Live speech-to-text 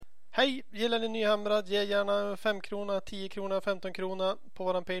Hej, gillar ni Nyhamrad? Ge gärna 5 krona, 10 krona, 15 krona på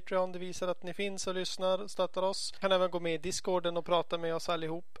våran Patreon. Det visar att ni finns och lyssnar och stöttar oss. Kan även gå med i Discorden och prata med oss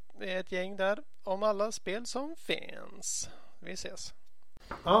allihop. Vi är ett gäng där om alla spel som finns. Vi ses.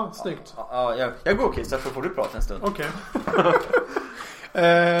 Ja, snyggt. Ja, jag går Christer, så får du prata en stund. Okej.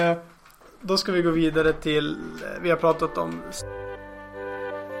 Då ska vi gå vidare till, vi har pratat om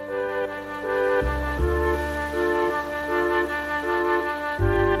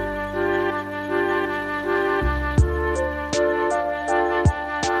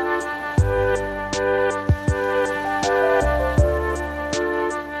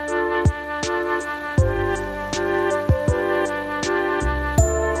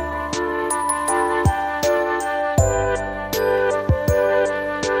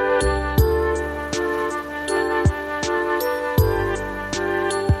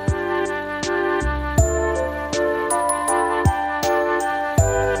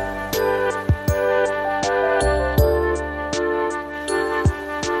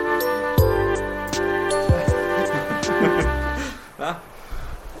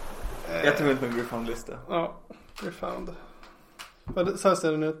Lista. Ja, Gryffound. Så här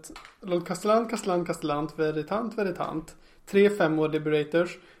ser den ut. Lord Castellant, Veritant. 3 5-år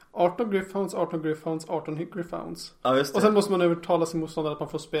Liberators. 18 Gryffounds, 18 Gryffounds. Ja, just det. Och sen måste man övertala sin motståndare att man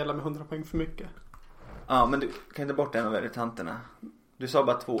får spela med 100 poäng för mycket. Ja, men du kan inte bort en av Veritanterna. Du sa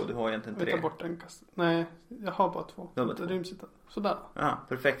bara 2, du har egentligen 3. Jag tar bort en Nej, jag har bara 2. Det ryms inte. Sådär. Ja,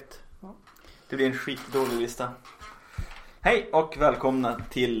 perfekt. Ja. Det blir en skitdålig lista. Hej och välkomna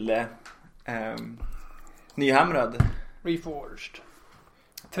till Nyhamrad Reforged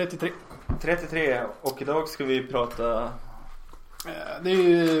 33 och idag ska vi prata det är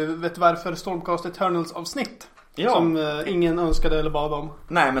ju, vet du varför, Stormcast Eternals avsnitt. Ja. Som ingen önskade eller bad om.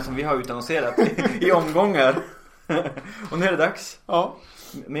 Nej, men som vi har utannonserat i omgångar. Och nu är det dags. Ja.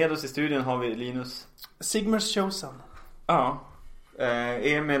 Med oss i studion har vi Linus Sigmars Chosen. Ja.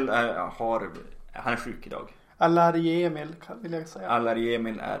 Emil han är sjuk idag. Alari Emil vill jag säga. Alari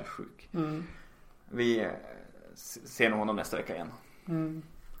Emil är sjuk. Mm. Vi ser nog honom nästa vecka igen.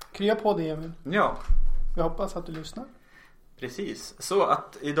 Krya på det, Emil. Ja. Jag hoppas att du lyssnar. Precis. Så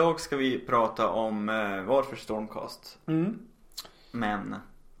att idag ska vi prata om varför Stormcast. Men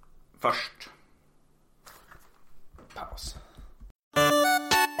först paus.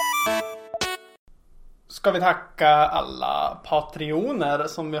 Ska vi tacka alla Patreoner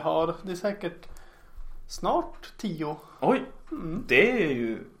som vi har. Det är säkert snart 10. Oj, det är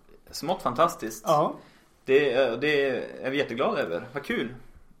ju smått fantastiskt. Ja. Det är vi jätteglada över. Vad kul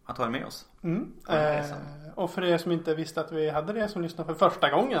att ha er med oss. Och för er som inte visste att vi hade det, som lyssnar för första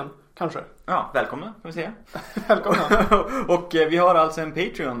gången kanske. Ja, välkomna kan vi säga. Välkomna. Och vi har alltså en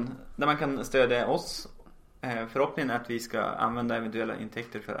Patreon där man kan stödja oss. Förhoppningen är att vi ska använda eventuella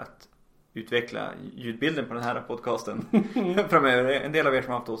intäkter för att utveckla ljudbilden på den här podcasten framöver. En del av er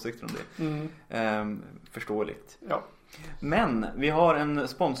som har haft åsikter om det. Förståeligt. Ja. Men vi har en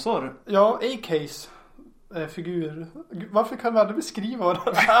sponsor. Ja, A-Case figur. Varför kan vi aldrig beskriva det?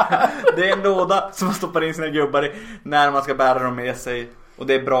 Det är en låda som man stoppar in sina gubbar i när man ska bära dem med sig. Och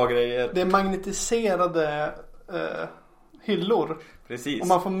det är bra grejer. Det är magnetiserade hyllor. Precis. Och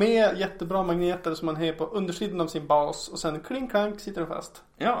man får med jättebra magneter som man har på undersidan av sin bas. Och sen kling-klank sitter den fast.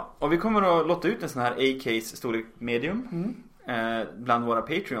 Ja, och vi kommer att lotta ut en sån här A-Case storlek medium. Bland våra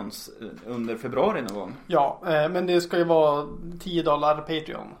Patreons under februari någon gång. Ja, men det ska ju vara $10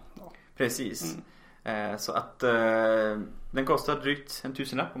 Patreon. Ja. Precis. Så att den kostar drygt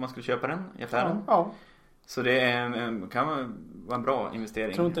 1,000 om man skulle köpa den i affären. Ja. Så det kan vara en bra investering.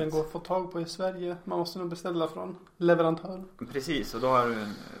 Jag tror inte den går att få tag på i Sverige. Man måste nog beställa från leverantör. Precis, och då har du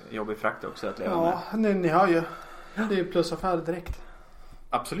en jobbig frakt också att leva med. Ja, ni har ju. Det är plusaffär direkt.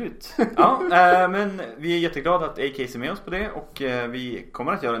 Absolut. Ja, men vi är jätteglada att A-Case är med oss på det. Och vi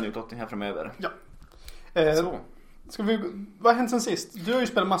kommer att göra en utlottning här framöver. Ja. Så. Vad har hänt sen sist? Du har ju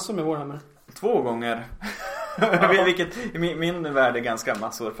spelat massor med Warhammer. 2 gånger. Vilket i min värld är ganska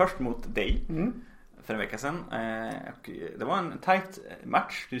massor. Först mot dig. För en vecka sedan. Det var en tight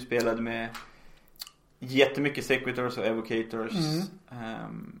match. Du spelade med jättemycket Sequitors och Evocators.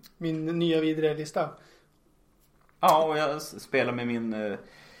 Min nya vidriga lista. Ja, och jag spelar med min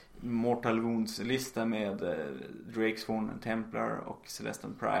Mortal Wounds-lista med Drakesworn, Templar och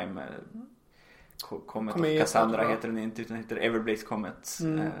Celestial Prime. Comet och Cassandra heter den inte, utan heter Everblaze Comet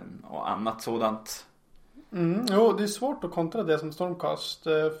och annat sådant. Jo, det är svårt att kontra det som Stormcast.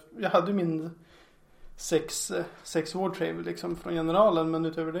 Jag hade min 6 War Trave liksom från generalen, men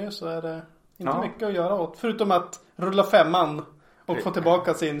utöver det så är det inte mycket att göra åt. Förutom att rulla 5 och få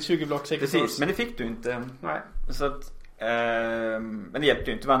tillbaka sin 20 block 6. Precis, men det fick du inte. Nej. Så att Men det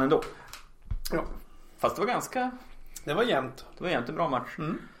hjälpte ju inte, vann ändå. Ja. Fast det var ganska... Det var jämnt. Det var en bra match.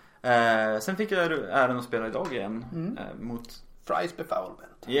 Sen fick jag äran att spela idag igen mot Fries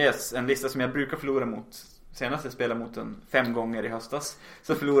Befoulment. Yes, en lista som jag brukar förlora mot. Senast jag spelade mot den 5 gånger i höstas,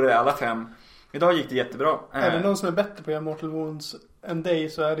 så förlorade jag alla 5. Idag gick det jättebra. Är det någon som är bättre på Mortal Wounds än dig,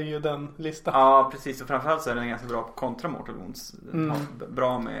 så är det ju den listan. Ja, precis. Och framförallt så är den ganska bra på kontra Mortal Wounds.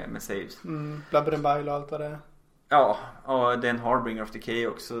 Bra med saves. Blubber and Bile och allt vad det är. Ja, och det är en Harbinger of Decay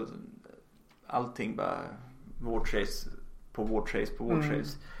också. Allting bara vårdchase på vårdchase på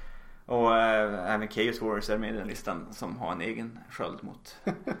vårdchase. Och även Chaos Warriors är med i den listan som har en egen sköld mot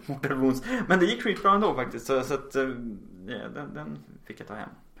Mortal Wounds. Men det gick skitbra ändå faktiskt. Så att den fick jag ta hem.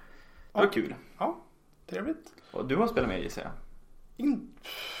 Det var kul. Ja, trevligt. Och du har spelat med, gissar jag.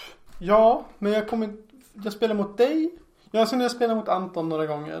 Ja, men jag spelar mot dig. Jag spelade mot Anton några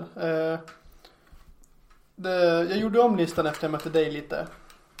gånger. Jag gjorde om listan efter jag mötte dig lite.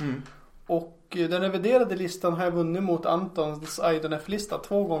 Och den reviderade listan har jag vunnit mot Antons IDNF-lista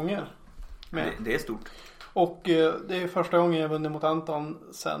 2 gånger. Det är stort. Och det är första gången jag vunnit mot Anton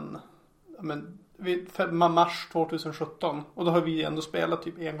sen mars 2017. Och då har vi ändå spelat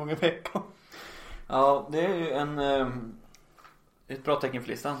typ 1 gång i veckan. Ja, det är ju ett bra tecken för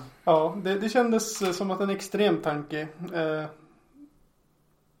listan. Ja, det kändes som att en extrem tanke.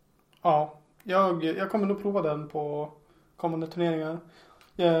 Ja, jag kommer nog prova den på kommande turneringar.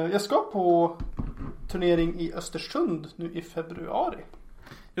 Jag ska på turnering i Östersund nu i februari.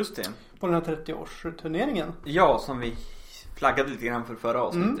 Just det. På den här 30-årsturneringen. Ja, som vi flaggade lite grann för förra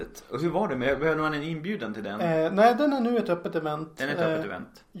avsnittet. Och hur var det med? Behövde man en inbjudan till den? Nej, den är nu ett öppet event. Den är ett öppet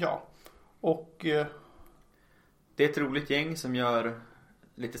event. Ja. Och det är ett roligt gäng som gör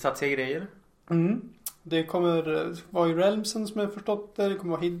lite satsiga grejer. Det kommer vara i Realmsen som jag förstått det. Det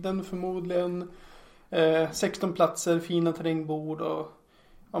kommer vara Hidden förmodligen. 16 platser, fina terrängbord och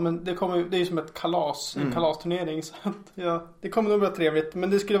ja, men det är ju som ett kalas, en kalasturnering, så att, ja, det kommer nog bli trevligt, men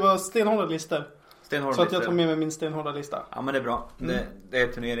det skulle vara stenhårda listor. Så att jag tar med mig min stenhårda lista. Ja, men det är bra. Det är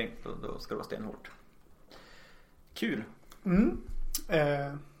turnering, då ska det vara stenhårt. Kul.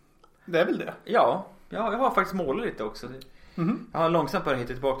 Det är väl det. Ja, jag har faktiskt målat lite också. Jag har långsamt börjat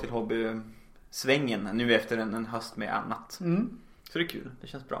hitta tillbaka till hobby-svängen nu efter en höst med annat. Så det är kul, det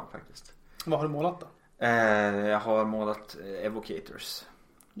känns bra faktiskt. Vad har du målat då? Jag har målat Evocators.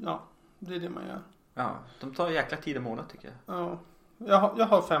 Ja, det är det man gör. Ja, de tar jäkla tid att måla tycker jag. Ja, jag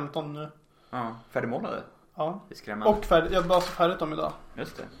har 15 nu. Ja, färdigmålade? Ja. Det är skrämmande. Och jag bara så färdigt dem idag.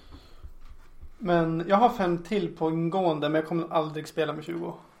 Just det. Men jag har 5 till på ingående, men jag kommer aldrig spela med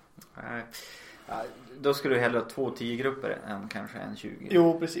 20. Nej. Ja, då skulle du hellre ha 2 10-grupper än kanske en 20.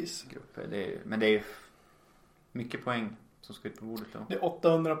 Jo, precis. Grupper. Men det är mycket poäng som ska ut på bordet då. Det är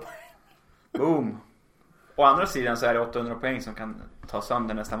 800 poäng. Boom! Å andra sidan så är det 800 poäng som kan ta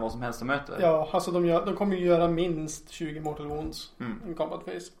sönder nästan vad som helst de möter. Ja, alltså de kommer ju göra minst 20 Mortal Wounds i Combat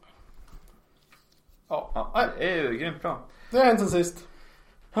Phase. Ja, det är ju grymt bra. Det har hänt sen sist.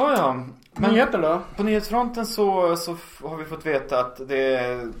 Ja. Nyheter då? På nyhetsfronten så har vi fått veta att det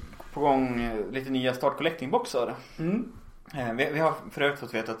är på gång lite nya Start Collecting-boxar. Vi har för övrigt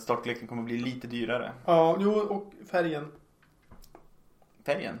fått veta att Start Collecting kommer bli lite dyrare. Ja, jo, och färgen.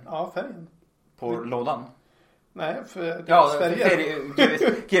 Färgen? Ja, färgen. På lådan? Nej, för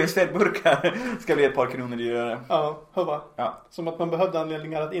GVs färgburkar ska bli ett par kronor dyrare. Ja, hör va? Ja. Som att man behövde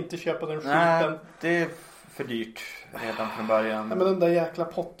anledningar att inte köpa den skiten. Nej, det är för dyrt redan från början. Ja, men de där jäkla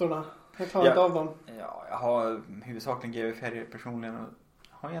pottorna. Jag tar inte av dem. Ja, jag har huvudsakligen GV-färger personligen och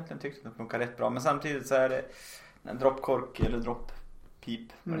har egentligen tyckt att de funkar rätt bra. Men samtidigt så är det en droppkork eller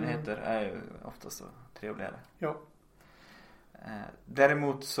dropppip, vad den heter, är ju ofta så trevligare. Ja.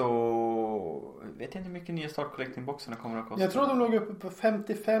 Däremot så vet jag inte hur mycket nya Start Collecting-boxarna kommer att kosta. Jag tror de låg uppe på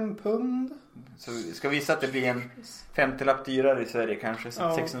 55 pund. Så ska vi visa att det blir en 50-lapp dyrare i Sverige kanske,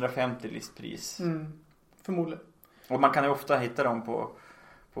 så 650 listpris. Förmodligen. Och man kan ju ofta hitta dem på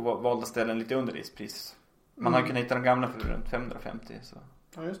valda ställen lite under listpris. Man har kunnat hitta de gamla för runt 550. Så.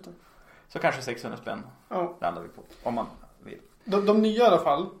 Ja, just det. Så kanske 600 spänn landar vi på, om man vill. De nya i alla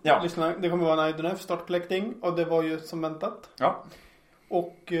fall. Ja. Lyssna, det kommer vara en IDNF Start Collecting. Och det var ju som väntat. Ja.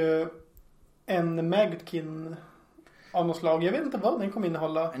 Och en Magotkin av något slag. Jag vet inte vad den kommer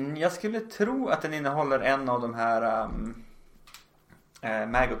innehålla. Jag skulle tro att den innehåller en av de här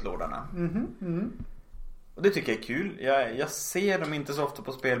Maggot-lådarna. Och det tycker jag är kul. Jag ser dem inte så ofta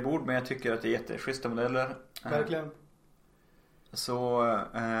på spelbord, men jag tycker att det är jätteschyssta modeller. Verkligen. Så,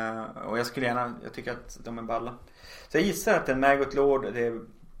 och jag tycker att de är balla. Så jag gissar att en Maggot Lord, det är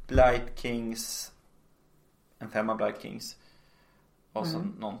Blight Kings, en 5 Blight Kings och så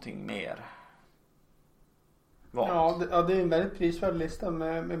någonting mer. valt. Ja, det är en väldigt prisvärd lista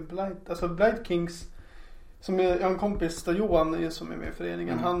med Blight. Alltså Blight Kings, som jag har en kompis där, Johan, som är med i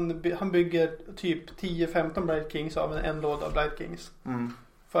föreningen. Han bygger typ 10-15 Blight Kings av en låda av Blight Kings.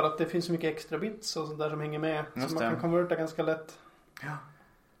 För att det finns så mycket extra bits och sånt där som hänger med. Just så man kan konverta ganska lätt. Ja.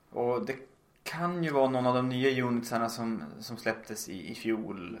 Och det kan ju vara någon av de nya unitsarna som släpptes i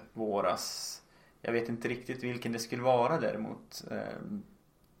fjol våras. Jag vet inte riktigt vilken det skulle vara däremot.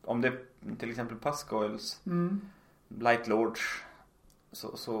 Om det till exempel Pascoils Blight Lords,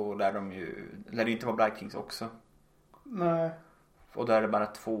 så lär det inte vara Blight Kings också. Nej. Och där är det bara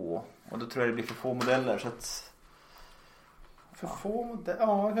 2. Och då tror jag det blir för få modeller så att... Få modeller?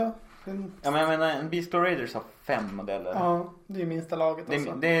 Ja. Ja, men jag menar, en Beastlaw Raiders har 5 modeller. Ja, det är minsta laget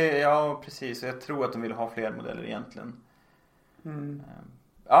alltså. Ja, precis. Jag tror att de vill ha fler modeller egentligen.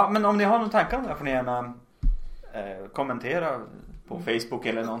 Ja, men om ni har några tankar om det får ni gärna kommentera på Facebook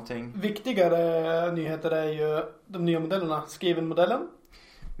eller någonting. Viktigare nyheter är ju de nya modellerna. Skaven-modellen.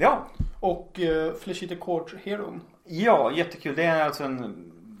 Ja. Och Flesh Eater Court Hero. Ja, jättekul. Det är alltså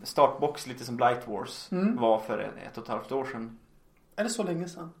en startbox lite som Blight Wars var för 1,5 år sedan. Är det så länge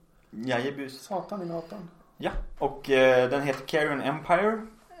sedan? Jajebus. Satan i gatan. Ja, och den heter Carrion Empire.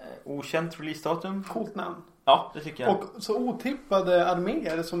 Okänt releasedatum. Coolt namn. Ja, det tycker jag. Och så otippade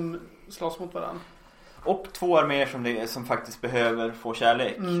arméer som slåss mot varandra. Och 2 arméer som faktiskt behöver få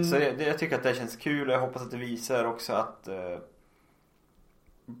kärlek. Så jag tycker att det känns kul. Och jag hoppas att det visar också att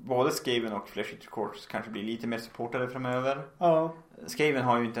både Skaven och Flesh Eater Courts kanske blir lite mer supportade framöver. Ja. Skaven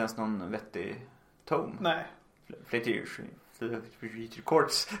har ju inte ens någon vettig tome. Nej. Flesh Eater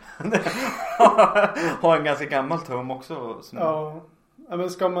Courts har en ganska gammal tome också. Ja. Men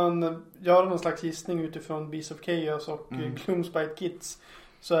ska man göra någon slags gissning utifrån Beast of Chaos och Gloomspite Kits,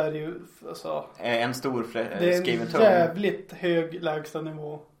 så är det ju alltså, en stor det är en jävligt hög lägsta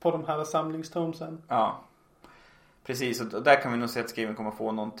nivå på de här samlingstomesen. Ja, precis. Och där kan vi nog se att Skaven kommer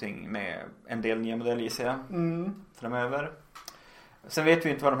få någonting med en del nya modeller, gissar jag, framöver. Sen vet vi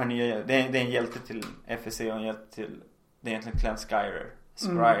inte vad de här nya... Det är en hjälte till FSC och en hjälte till... Det är egentligen Clan Scryer.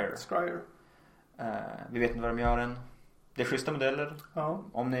 Vi vet inte vad de gör än. Det är schyssta modeller. Ja.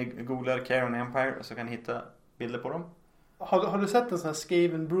 Om ni googlar Carrion Empire så kan ni hitta bilder på dem. Har du sett en sån här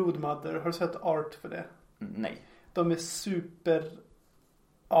Skaven Broodmother? Har du sett art för det? Nej. De är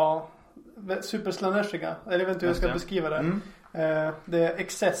superslaneshiga. Eller jag vet inte hur jag ska beskriva det. Det är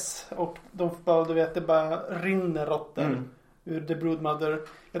excess och det bara rinner råttor ur The Broodmother.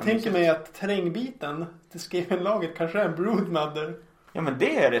 Jag tänker mig att terrängbiten till Skaven-laget kanske är en Broodmother. Ja, men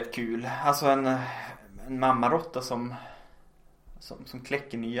det är rätt kul. Alltså en mammarotta som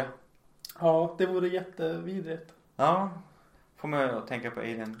kläcker nya. Ja, det vore jättevidrigt. Ja, får man att tänka på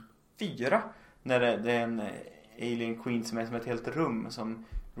Alien 4. När det är en Alien Queen som är som ett helt rum som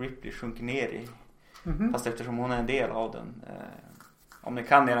Ripley sjunker ner i. Fast eftersom hon är en del av den. Om ni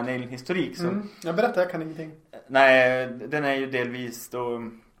kan er Alien-historik så... Jag berättar, jag kan ingenting. Nej, den är ju delvis då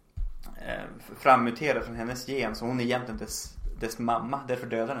frammuterad från hennes gen. Så hon är egentligen dess mamma. Därför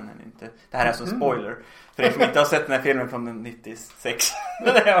dödar den henne inte. Det här är alltså en spoiler. För er som inte har sett den här filmen från 96.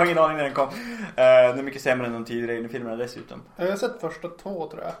 Jag har ingen aning när den kom. Den är mycket sämre än de tidigare Alien-filmerna dessutom. Jag har sett första 2,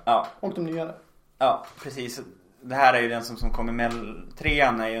 tror jag. Ja. Och de nyare. Ja, precis. Det här är ju den som kommer med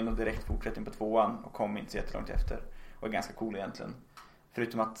 3:an är ju en direkt fortsättning på 2:an. Och kommer inte så jättelångt efter. Och är ganska cool egentligen.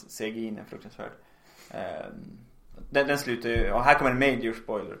 Förutom att CGI är fruktansvärd. Den slutar ju... Och här kommer en major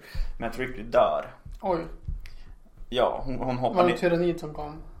spoiler. Med att Ripley dör. Oj. Ja, hon hoppar var det ner... tyrannid som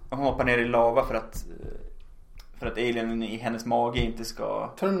kom? Hon hoppar ner i lava för att alienen i hennes mage inte ska...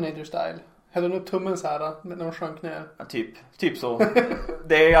 Terminator style. Hade hon upp tummen så här när hon sjönk ner? Ja, typ så.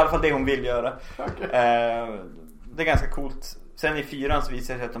 Det är i alla fall det hon vill göra. Okay. Det är ganska coolt. Sen i 4:an så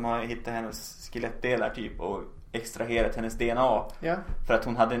visar det sig att de har hittat hennes skelettdelar typ och extraherat hennes DNA. Ja. För att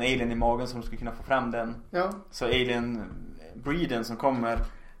hon hade en alien i magen som de skulle kunna få fram den. Ja. Så alien-breeden som kommer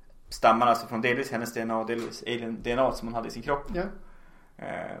stammar alltså från delvis hennes DNA och delvis alien-DNA som hon hade i sin kropp. Ja.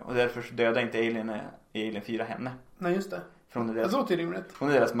 Och därför dödade inte alien i Alien 4 henne. Nej, just det. För hon är deras, det låter rimligt. Hon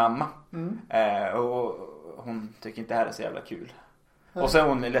är deras mamma. Och hon tycker inte det här är så jävla kul. Och så är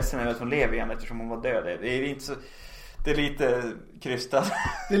hon ledsen över att hon lever igen eftersom hon var död. Det är inte så... Det är lite krystat.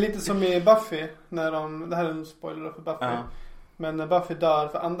 Det är lite som i Buffy. När det här är en spoiler för Buffy. Ja. Men när Buffy dör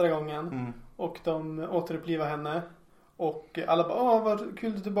för andra gången. Och de återupplivar henne. Och alla bara, vad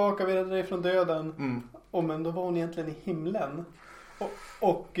kul du är tillbaka, vi räddade dig från döden. Men då var hon egentligen i himlen.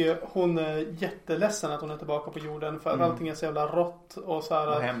 Och hon är jätteledsen att hon är tillbaka på jorden. För att allting är så jävla rått. Och så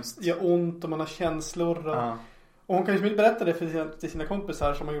här gör ont och man har känslor. Och hon kan ju inte berätta det till sina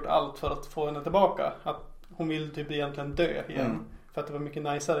kompisar som har gjort allt för att få henne tillbaka. Att hon vill typ egentligen dö igen. För att det var mycket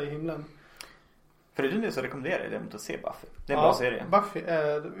najsare i himlen. För det så rekommenderar jag det att se Buffy. Det är en bra serie. Buffy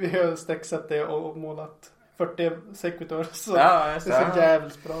vi har stexat det och målat 40 sekvitor. Så ja, det är så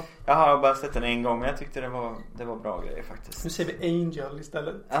jävligt bra. Jag har bara sett den en gång, men jag tyckte det var bra grejer faktiskt. Nu ser vi Angel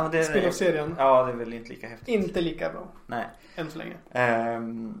istället. Ja, det är spin-off-serien. Ja, det är väl inte lika häftigt. Inte lika bra. Nej. Än så länge.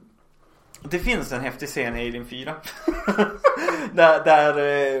 Det finns en häftig scen i Alien 4.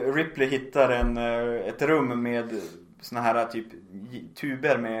 där Ripley hittar ett rum med såna här typ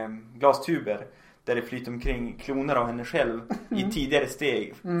tuber med glastuber. Där det flyter omkring kloner av henne själv i tidigare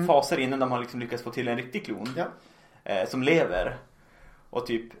steg. Faser innan de har liksom lyckats få till en riktig klon. Ja. Som lever. Och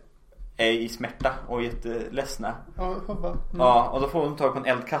typ är i smärta och jätteledsna. Ja, och då får de tag på en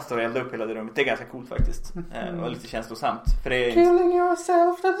eldkastare och elda upp hela det rummet. Det är ganska coolt faktiskt. Och lite känslosamt. För det är Killing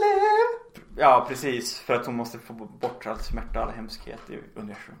yourself to live. Ja, precis. För att hon måste få bort all smärta och all hemskhet i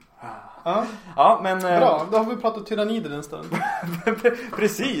universum. Ja, men bra, då har vi pratat tyrannider en stund.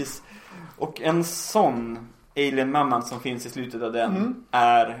 Precis. Och en sån alien-mamman som finns i slutet av den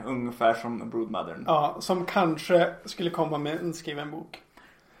är ungefär som Broodmothern. Ja, som kanske skulle komma med en skriven bok.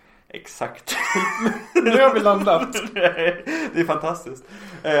 Exakt. Nu har vi landat. Det är fantastiskt.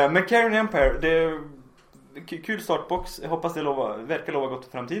 Men Carrion Empire, det är kul startbox. Jag hoppas det verkar lova gott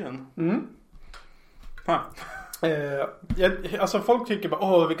för framtiden. Alltså folk tycker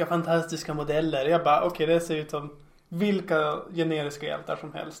bara, vilka fantastiska modeller. Jag bara, okej, det ser ut som vilka generiska hjältar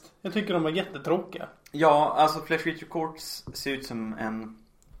som helst. Jag tycker de var jättetråkiga. Ja, alltså Flash Eater Quartz ser ut som en...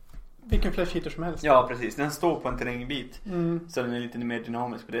 Vilken Flash Eater som helst. Ja, precis. Den står på en terrängbit. Så den är lite mer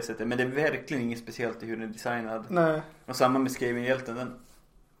dynamisk på det sättet. Men det är verkligen inget speciellt i hur den är designad. Nej. Och samma med Skaven-hjälten. Den...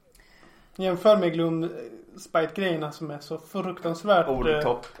 Jämför med Gloom-Spite-grejerna som är så fruktansvärt...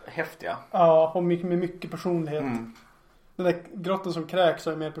 Over-top-häftiga. Ja, och med mycket personlighet. Den där grotten som kräks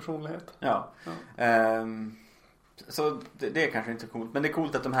har mer personlighet. Ja. Så det är kanske inte så coolt. Men det är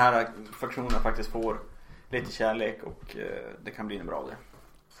coolt att de här faktionerna faktiskt får lite kärlek. Och det kan bli en bra det.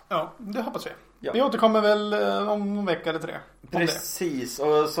 Ja, det hoppas vi. Ja. Vi återkommer väl om en vecka eller 3. Precis,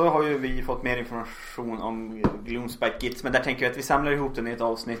 och så har ju vi fått mer information om Gloomspite Gits. Men där tänker jag att vi samlar ihop den i ett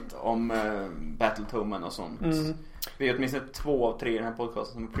avsnitt om Battletomen och sånt. Vi är åtminstone 2 av 3 i den här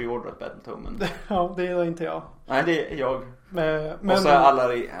podcasten som har preordrat Battletomen. Ja, det är inte jag. Nej, det är jag. Men och så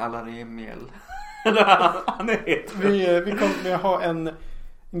är alla Emil. Han är het. Vi kommer att ha en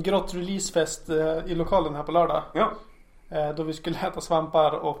grott releasefest i lokalen här på lördag. Ja. Då vi skulle äta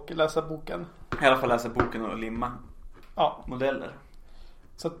svampar och läsa boken. I alla fall läsa boken och limma modeller.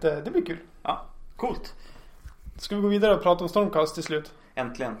 Så att, det blir kul. Ja, coolt. Ska vi gå vidare och prata om Stormcast till slut?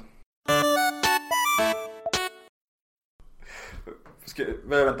 Äntligen.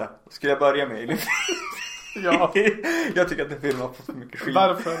 Vänta, skulle jag börja med? Ja. Jag tycker att den filmen har fått så mycket skit.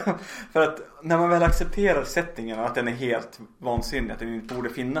 Varför? För att när man väl accepterar settingen och att den är helt vansinnig, att den inte borde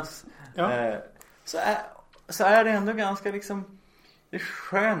finnas. Så är det ändå ganska liksom, det är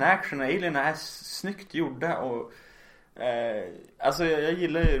skön action och alien är snyggt gjorda och alltså jag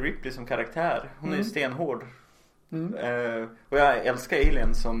gillar Ripley som karaktär. Hon är stenhård. Och jag älskar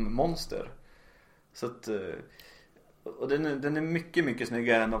alien som monster. Så att och den är mycket, mycket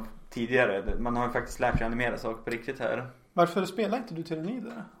snyggare än de tidigare. Man har ju faktiskt lärt sig animera saker på riktigt här. Varför spelar inte du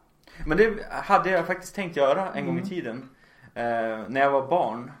tyrannider? Men det hade jag faktiskt tänkt göra en gång i tiden. När jag var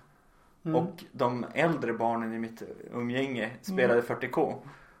barn. Och de äldre barnen i mitt umgänge spelade 40K.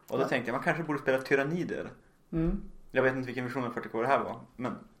 Och då tänkte jag, man kanske borde spela tyrannider. Jag vet inte vilken version av 40K det här var.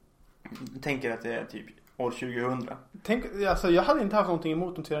 Men jag tänker att det är typ år 2000. Alltså jag hade inte haft någonting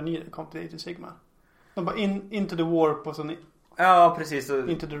emot om tyrannider kom till Age of Sigma. De bara into the warp och så. Ja, precis.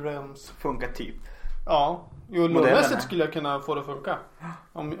 Into the realms. Funkar typ. Ja, jo, lovmässigt skulle jag kunna få det att funka.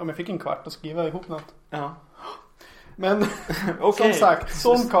 Om jag fick en kvart och skriva ihop något. Ja. Men som sagt,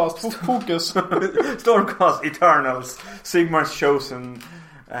 Stormcast, fokus. Stormcast, Eternals, Sigmar's Chosen.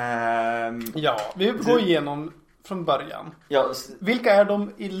 Ja, vi går igenom från början. Ja, vilka är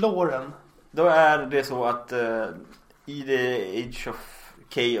de i låren? Då är det så att i the Age of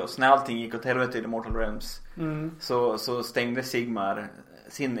Chaos, när allting gick åt helvete i The Mortal Realms, så stängde Sigmar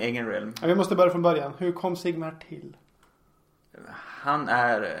sin egen realm. Ja, vi måste börja från början. Hur kom Sigmar till? Han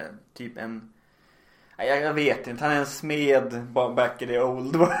är typ en... Jag vet inte, han är en smed back in the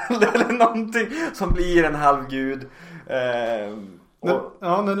old world eller någonting som blir en halvgud.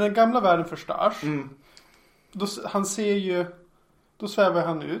 När den gamla världen förstörs, han ser ju, då svävar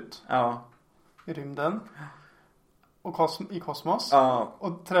han ut i rymden och i kosmos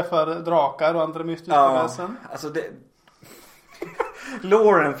och träffar drakar och andra mystiska väsen. Alltså det...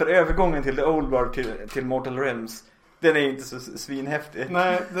 Loren för övergången till the old world till Mortal Realms, den är inte så svinhäftig.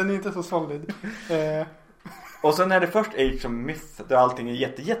 Nej, den är inte så solid. Och sen är det först Age of Myth där allting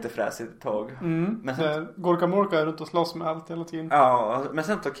är jättefräsigt ett tag. Men sen Gorka Morka är runt och slåss med allt hela tiden. Ja, men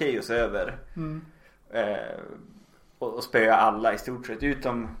sen tar Chaos över. Och spöar alla i stort sett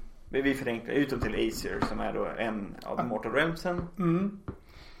utom vi förenklar utom till Aesir som är då en av de Mortal Realmsen.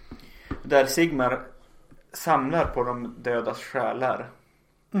 Där Sigmar samlar på de dödas själar.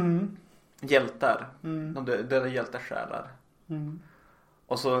 Hjältar. De döda hjältars själar.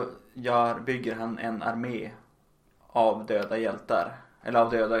 Och så bygger han en armé av döda hjältar. Eller av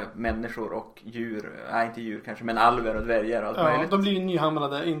döda människor och djur. Nej, inte djur kanske, men alver och dvärgar och allt möjligt. De blir ju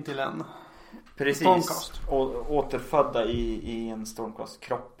nyhamrade in till en Stormcast. Och återfödda i en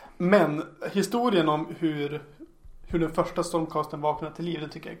Stormcast-kropp. Men historien om hur den första Stormcasten vaknade till liv, det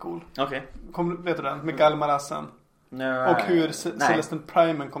tycker jag är cool. Okej. Vet du den? Med Galmarassen. Och hur Celestant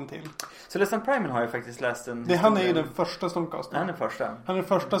Primen kom till. Celestant Primen har jag faktiskt läst han är ju den första Stormcasten. Han är den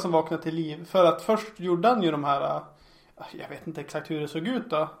första som vaknade till liv. För att först gjorde han ju de här, jag vet inte exakt hur det såg ut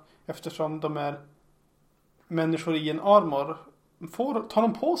då. Eftersom de är människor i en armor. Tar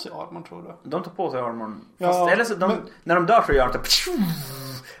de på sig armor, tror du? De tar på sig armor. Eller så när de dör så gör de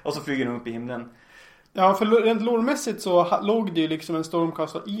och så flyger de upp i himlen. Ja, för rent lårmässigt så låg det ju liksom en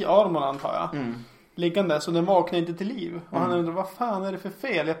Stormcaster i armor, antar jag. Liggande, så den vaknade inte till liv. Och han undrade, vad fan är det för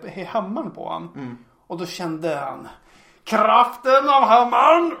fel? Jag är hammaren på han. Och då kände han kraften av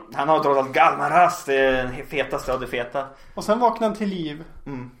hammaren. Han har trots allt Galmaras, det fetaste av det feta. Och sen vaknade han till liv.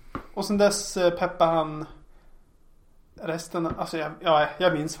 Och sen dess peppade han resten, alltså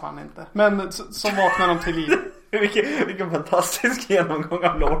jag minns fan inte. Men så vaknade de till liv. Vilken fantastisk genomgång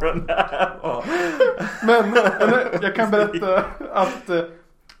av Lauren där var. Men jag kan berätta att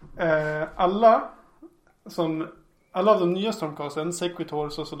alla av de nya Stormcasten,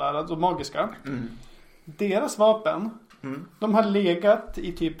 Sequitors och sådär, de magiska, deras vapen, de har legat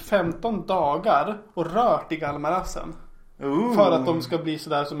i typ 15 dagar och rört i Galmarassen. För att de ska bli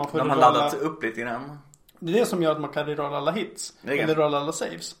sådär som man får. De har laddat upp lite grann. Det är det som gör att man kan rerolla alla hits. Eller rolla alla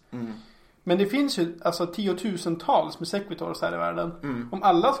saves. Men det finns ju alltså 10,000-tals med Sequitors här i världen. Om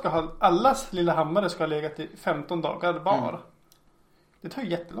allas lilla hammare ska ha legat i 15 dagar var. Det tar ju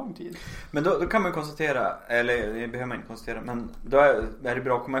jättelång tid. Men då kan man konstatera, eller det behöver man inte konstatera, men då är det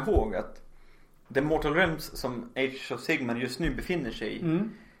bra att komma ihåg att The Mortal Realms som Age of Sigmar just nu befinner sig i,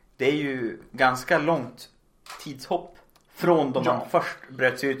 det är ju ganska långt tidshopp från då man först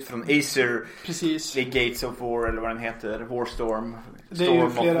bröt sig ut från Aesir. Precis. The Gates of War eller vad den heter, Warstorm. Det är ju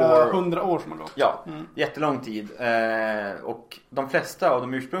flera 100 år som har gått. Ja, jättelång tid. Och de flesta av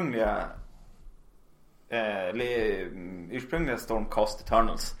de ursprungliga Stormcast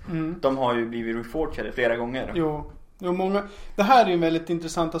Eternals, de har ju blivit reforgade flera gånger. Jo, många. Det här är ju en väldigt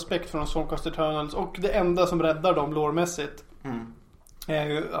intressant aspekt från Stormcast Eternals. Och det enda som räddar dem lårmässigt är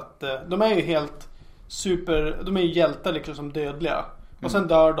ju att de är ju helt de är ju hjältar liksom som dödliga. Och sen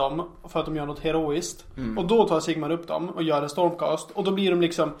dör de för att de gör något heroiskt. Och då tar Sigmar upp dem och gör en Stormcast. Och då blir de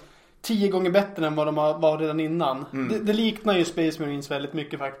liksom 10 gånger bättre än vad de var redan innan. Det liknar ju Space Marines väldigt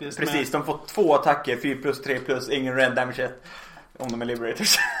mycket faktiskt. Precis, de får 2 attacker, 4+, 3+, ingen rend damage 1 om de är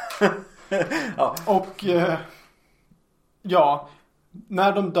liberators. Ja. Och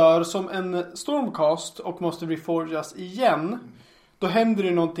när de dör som en Stormcast och måste reforgas igen, då händer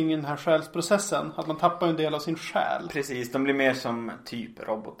det någonting i den här själsprocessen. Att man tappar en del av sin själ. Precis, de blir mer som typ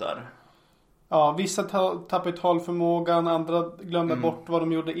robotar. Ja, vissa tappar ju talförmågan, andra glömmer bort vad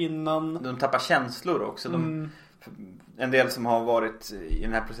de gjorde innan. De tappar känslor också. En del som har varit i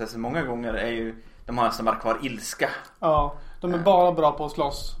den här processen många gånger är ju, de har nästan bara kvar ilska. Ja, de är bara bra på att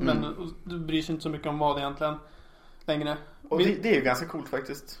slåss. Men du bryr sig inte så mycket om vad egentligen längre. Och det är ju ganska coolt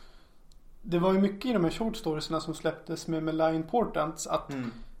faktiskt. Det var ju mycket i de här short storiesna som släpptes med Malign Portents att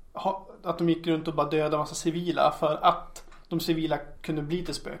de gick runt och bara dödade massa civila för att de civila kunde bli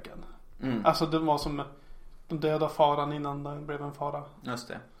till spöken. Alltså det var som de döda faran innan det blev en fara. Just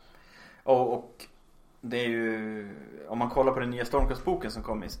det. Och det är ju, om man kollar på den nya Stormcast-boken som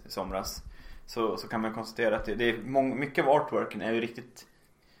kom i somras, så kan man konstatera att det är mycket av artworken är ju riktigt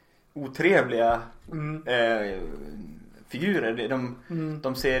otrevliga figurer.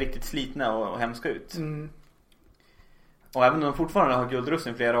 De ser riktigt slitna och hemska ut. Och även om de fortfarande har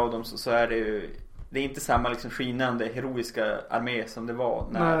guldrustning, flera av dem, så är det ju, det är inte samma liksom skinande heroiska armé som det var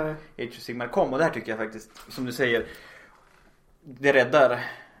när Age of Sigmar kom. Och det här tycker jag faktiskt, som du säger, det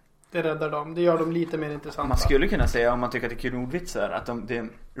räddar dem. Det gör dem lite mer intressanta. Man skulle kunna säga, om man tycker att det är kul ordvitsar, att det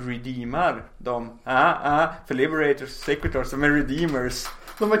redeemar dem. För Liberators, Secretors, de är redeemers.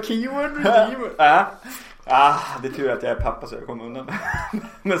 De är keyword redeemers. Det är tur att jag är pappa så jag kommer undan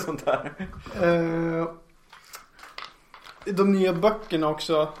med sånt här. De nya böckerna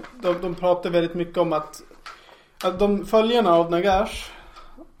också, de pratar väldigt mycket om att att de följarna av Nagash,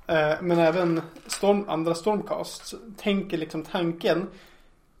 men även andra Stormcast, tänker liksom tanken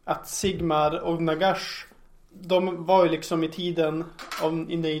att Sigmar och Nagash, de var ju liksom i tiden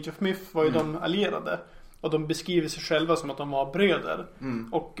in the Age of Myth var ju de allierade. Och de beskriver sig själva som att de var bröder.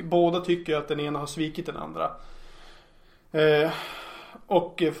 Och båda tycker att den ena har svikit den andra.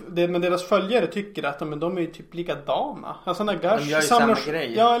 Men deras följare tycker att de är ju typ likadana. Alltså Nagash de gör ju samma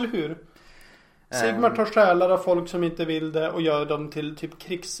grej. Ja, eller hur? Sigmar tar själar av folk som inte vill det och gör dem till typ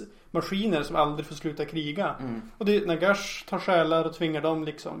krigsmaskiner som aldrig får sluta kriga. Och Nagash tar själar och tvingar dem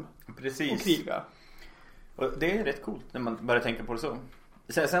liksom att kriga. Och det är rätt coolt när man börjar tänka på det så.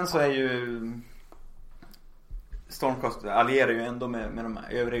 Sen så är ju Stormcast allierar ju ändå med de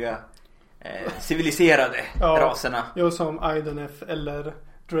övriga civiliserade raserna. Ja, som Idoneth eller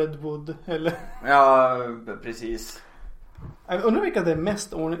Dreadwood eller... Ja, precis. Jag undrar vilka det är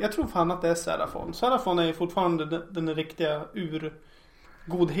mest ordning. Jag tror fan att det är Seraphon. Seraphon är ju fortfarande den riktiga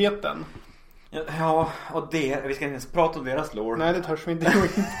urgodheten. Ja, och vi ska inte ens prata om deras lore. Nej, det törs vi inte gå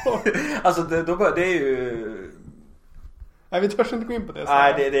in på. Alltså, det är ju... Nej, vi törs inte gå in på det.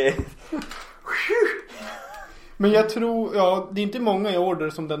 Nej, det Men jag tror, det är inte många i order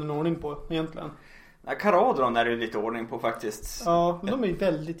som den är ordning på egentligen. Nej, Caradron är det lite ordning på faktiskt. Ja, men de är ju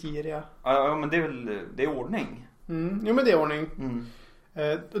väldigt giriga. Ja, men det är ordning. Jo, men det är ordning.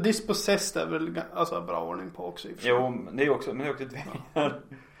 Och Dispossessed är väl alltså bra ordning på också i och för sig. Jo, men det är också dvärgar.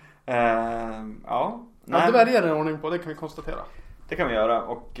 Dvärgar är ordning på, det kan vi konstatera. Det kan vi göra,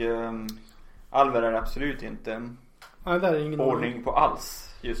 och alver är absolut inte där är ingen ordning på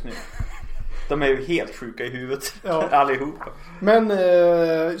alls just nu. De är ju helt sjuka i huvudet, allihop. Men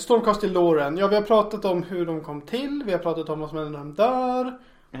Stormcast i Loren, vi har pratat om hur de kom till, vi har pratat om vad som händer när de dör.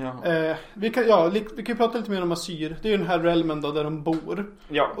 Ja. Vi kan prata lite mer om Asyr. Det är ju den här realmen då, där de bor.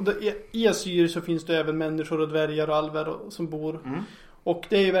 Ja. Och i Asyr så finns det även människor och dvärgar och alver som bor. Och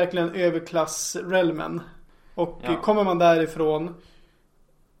det är ju verkligen överklass-realmen. Och kommer man därifrån,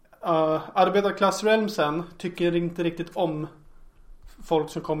 arbetarklass-realmsen tycker inte riktigt om folk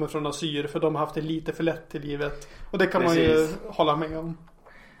som kommer från Asyr, för de har haft det lite för lätt till livet. Och det kan man ju hålla med om.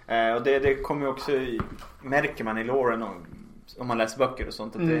 Och det kommer ju också märker man i loren om man läser böcker och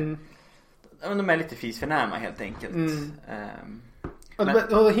sånt, att de är lite fisförnärma helt enkelt.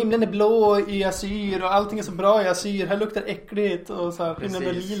 Och himlen är blå i Asyr och allting är så bra i Asyr. Här luktar äckligt och så här, himlen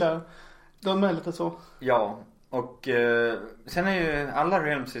är lila. De är lite så. Ja, och sen är ju alla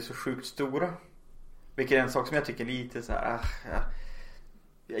realms är så sjukt stora. Vilket är en sak som jag tycker lite så här,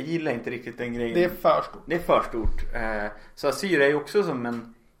 jag gillar inte riktigt den grejen. Det är för stort. Det är för stort. Så Asyr är ju också som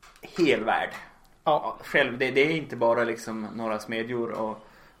en hel värld. Ja. Själv, det är inte bara liksom några smedjor och...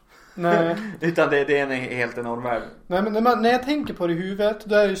 Nej. Utan det är en helt enorm värld. Nej, men när jag tänker på det i huvudet,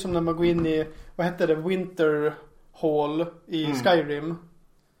 då är det ju som när man går in i, vad heter det, Winter Hall i Skyrim.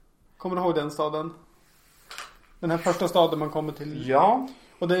 Kommer du ihåg den staden? Den här första staden man kommer till. Ja.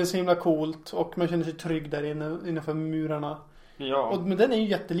 Och det är så himla coolt och man känner sig trygg där inne innanför murarna. Ja. Men den är ju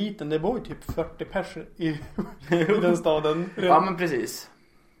jätteliten. Det bor ju typ 40 personer i den staden. Ja, men precis.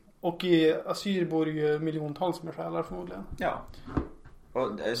 Och i Asyr bor ju miljontals med själar förmodligen. Ja.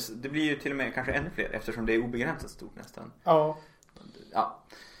 Och det blir ju till och med kanske ännu fler, eftersom det är obegränsat stort nästan. Ja. Ja.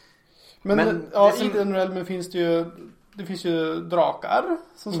 Men i den realmen finns det finns ju drakar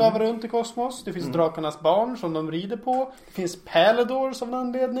som svävar runt i kosmos. Det finns drakarnas barn som de rider på. Det finns Paladors av en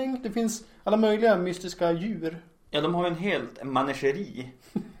anledning. Det finns alla möjliga mystiska djur. Ja, de har ju en helt manageri.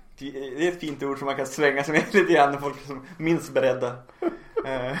 Det är ett fint ord som man kan svänga sig med lite grann när folk är som minst beredda.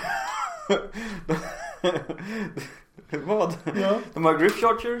 Vad? Ja. De har Griff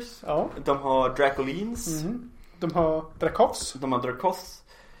Chargers. Ja. De har Dracolines. De har Dracoths.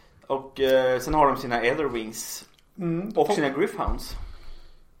 Och sen har de sina Etherwings. Och sina Griffhounds.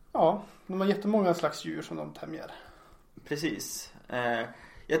 Ja, de har jättemånga slags djur som de tämjer. Precis.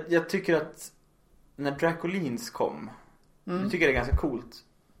 Jag tycker att när Dracolines kom, jag tycker det är ganska coolt.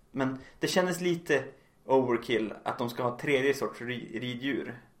 Men det kändes lite overkill att de ska ha tredje sorts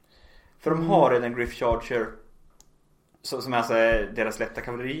riddjur. För de har redan Griff Charger, som alltså är deras lätta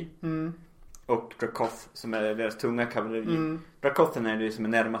kavalleri. Och Dracoth som är deras tunga kavalleri. Dracothen är det som är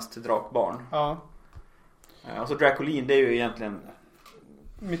närmast drakbarn. Ja. Och så Dracoline, det är ju egentligen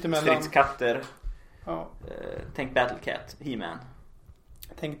mittemellan stridskatter. Ja. Tänk Battlecat, He-Man.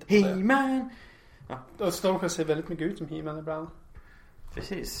 He-Man. Ja. Och Stormcast ser väldigt mycket ut som He-Man ibland.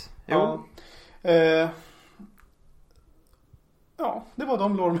 Precis. Jo. Ja, det var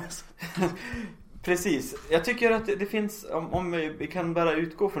de lårmässigt. Precis. Jag tycker att det finns, om vi kan bara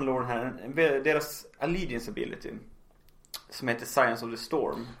utgå från låren här, deras allegiance ability. som heter Science of the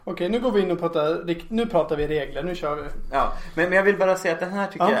Storm. Okej, nu går vi in och nu pratar vi regler, nu kör vi. Ja, men jag vill bara säga att den här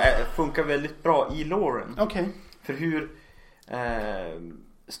tycker jag funkar väldigt bra i loren. Okej. För hur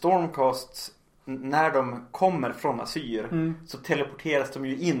Stormcast, när de kommer från Asyr så teleporteras de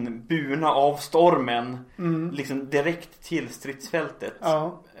ju in burna av stormen liksom direkt till stridsfältet.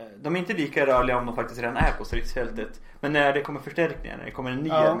 Ja. De är inte lika rörliga om de faktiskt redan är på stridsfältet. Men när det kommer förstärkningar, när det kommer en ny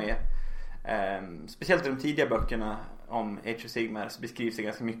armé, speciellt i de tidiga böckerna om Age of Sigmar, så beskrivs det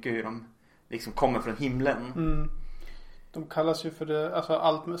ganska mycket hur de liksom kommer från himlen. De kallas ju för det, alltså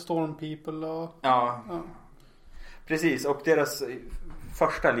allt med Storm People och... Ja. Precis, och deras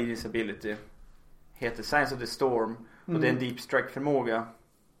första Legion's ability heter Science of the Storm. Och det är en deep strike förmåga.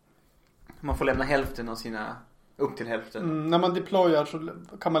 Man får lämna hälften av sina, upp till hälften. När man deployar så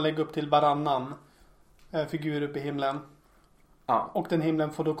kan man lägga upp till varannan figur upp i himlen. Ja. Och den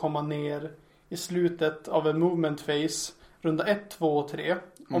himlen får då komma ner i slutet av en movement phase. Runda 1, 2 och 3.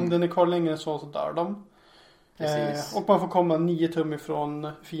 Om den är kvar längre än så dör de. Och man får komma 9 tum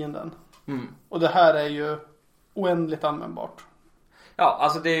ifrån fienden. Och det här är ju oändligt användbart. Ja,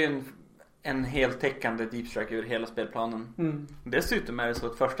 alltså det är ju en heltäckande deep strike över hela spelplanen. Dessutom är det så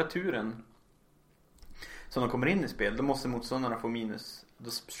att första turen som de kommer in i spel, då måste motståndarna få minus. Då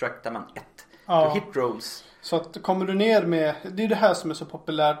struktar man 1. Hit rolls. Så att kommer du ner med, det är det här som är så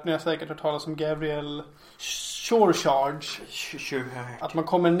populärt, när jag säkert hört talas om Gabriel Shore Charge. Att man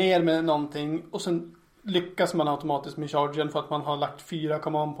kommer ner med någonting och sen lyckas man automatiskt med chargen för att man har lagt 4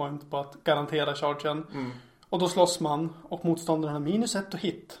 command point på att garantera chargen. Och då slåss man och motståndarna har minus 1 och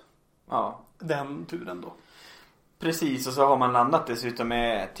hit. Ja. Den turen då. Precis, och så har man landat dessutom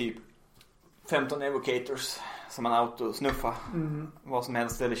med typ 15 evocators som man autosnuffar. Vad som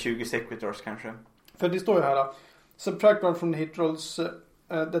helst, eller 20 sequitors kanske. För det står ju här då. Subtract one from the hit rolls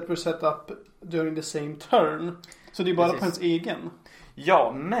that were set up during the same turn. Så det är bara på ens egen.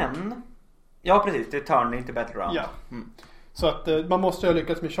 Ja, men... Ja, precis. Det är turn, det är inte battle round. Ja. Så att man måste ju ha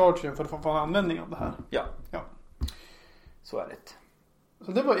lyckats med chargen för att få användning av det här. Ja. Så är det.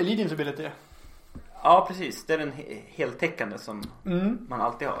 Så det var Legion's ability. Ja, precis. Det är den heltäckande som man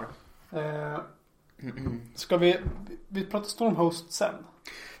alltid har. Ska vi prata Stormhost sen?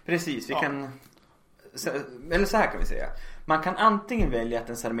 Precis, vi kan... Eller så här kan vi säga. Man kan antingen välja att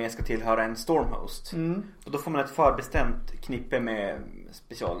ens armé ska tillhöra en Stormhost. Och då får man ett förbestämt knippe med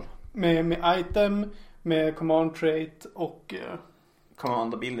special. Med item, med command trait och...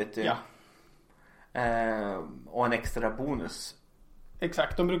 command ability. Ja. Och en extra bonus.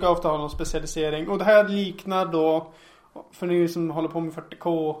 Exakt, de brukar ofta ha någon specialisering. Och det här liknar då, för ni som håller på med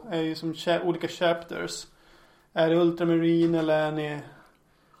 40K, är ju som olika chapters. Är det Ultramarine eller är ni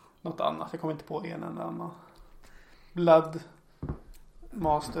något annat? Jag kommer inte på en eller annan. Blood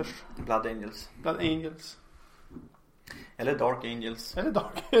Masters. Blood Angels. Blood Angels. Eller Dark Angels.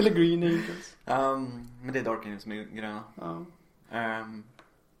 Eller Green Angels. Men det är Dark Angels som är gröna. Ja.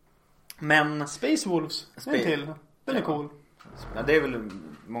 Men Space Wolves, en till. Den är cool. Ja, det är väl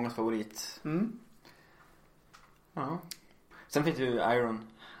mångas favorit. Ja. Sen finns det ju Iron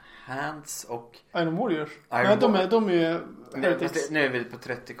Hands och Iron Warriors. Nej, de är ju nu är vi på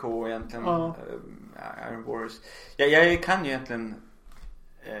 30K egentligen. Iron Warriors. Jag kan ju egentligen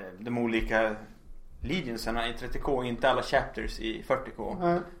de olika Legionsarna i 30K, inte alla chapters i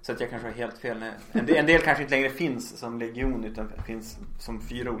 40K. Så att jag kanske har helt fel. En del kanske inte längre finns som legion utan finns som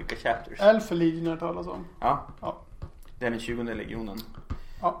 4 olika chapters. Alpha Legion har talas om. Ja. Det är den 20:e legionen.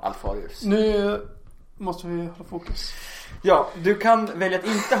 Alpha Warriors. Nu måste vi ha fokus. Ja, du kan välja att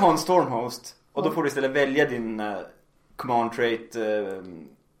inte ha en Stormhost. Och då får du istället välja din command trait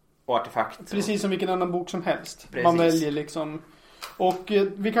och artefakt. Precis som vilken annan bok som helst. Precis. Man väljer liksom. Och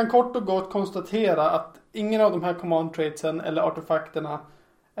vi kan kort och gott konstatera att ingen av de här command traitsen eller artefakterna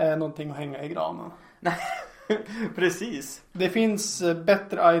är någonting att hänga i granen. Nej, precis. Det finns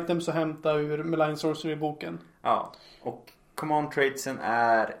bättre items att hämta ur Malign Sorcery-boken. Ja, och command traitsen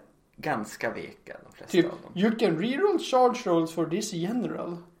är ganska veka, de flesta typ, av dem. you can reroll charge rolls for this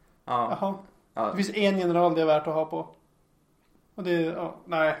general. Ja. Jaha. Ja. Det finns en general det är värt att ha på. Och det,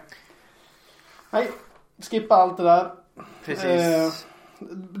 nej. Nej, skippa allt det där. Precis.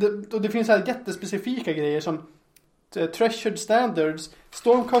 Det finns här jättespecifika grejer som Treasured Standards,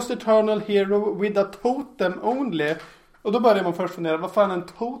 Stormcast Eternal Hero with a totem only. Och då börjar man först fundera, vad fan är en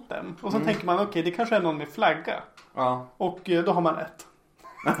totem? Och så tänker man, okej, det kanske är någon med flagga. Ja. Och då har man ett.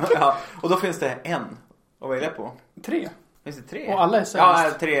 Ja, och då finns det en. Och vad är det på? 3. Finns det 3? Och alla är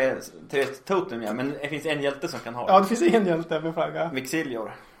sämst. Ja, tre totem, ja. Men det finns en hjälte som kan ha det. Ja, det finns en hjälte med flagga.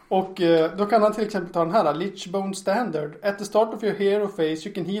 Vixilior. Och då kan han till exempel ta den här. Lichbone Standard. At the start of your hero phase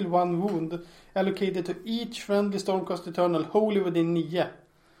you can heal one wound. Allocated to each friendly Stormcast Eternal wholly within 9.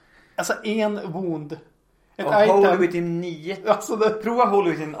 Alltså en wound. Ett och item. Holy Within 9. Alltså det... Prova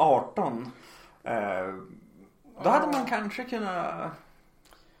Holy Within 18. Då hade man kanske kunnat...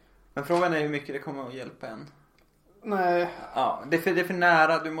 Men frågan är hur mycket det kommer att hjälpa en. Nej. Ja, det är för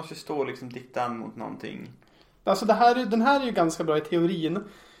nära. Du måste stå liksom diktan mot någonting. Alltså den här är ju ganska bra i teorin.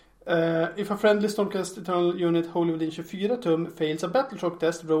 If a friendly Stormcast Eternal unit wholly within 24 tum fails a battleshock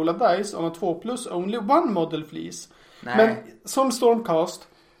test, roll a dice on a 2+, only one model flees. Nej. Men som Stormcast,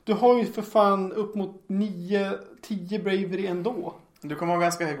 du har ju för fan upp mot 9-10 bravery ändå. Du kommer ha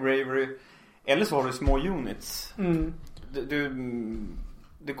ganska hög bravery. Eller så har du små units. Mm.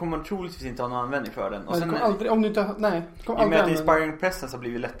 Du kommer troligtvis inte ha någon användning för den. Och sen, aldrig, om du inte, nej, i och med att Inspiring Presence har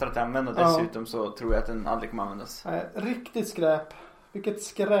blivit lättare att använda dessutom, så tror jag att den aldrig kommer användas. Nej, riktigt skräp. Vilket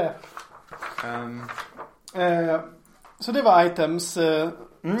skräp. Så det var items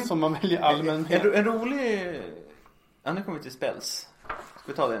som man väljer allmänhet. En rolig... Ja, nu kommer vi till spells.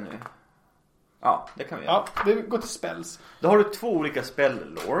 Ska vi ta det nu? Ja, det kan vi göra. Ja, vi går till spells. Då har du 2 olika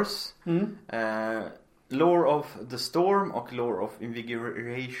spell-lores. Lore of the Storm och Lore of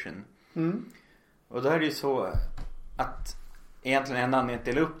Invigoration. Och då är det ju så att egentligen en anledning att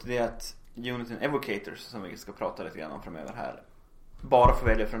dela upp det är att uniten Evocators, som vi ska prata lite grann om framöver här, bara får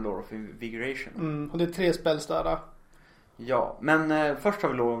välja från Lore of Invigoration. Och det är 3 spells där. Ja, men först har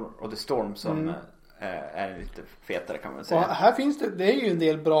vi Lore of the Storm som är lite fetare kan man säga. Och här finns det är ju en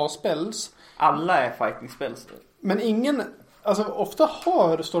del bra spells. Alla är fighting spells. Men ingen, alltså ofta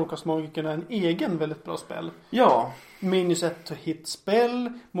har Stormcast-magikerna en egen väldigt bra spel. Ja. Minus 1 to hit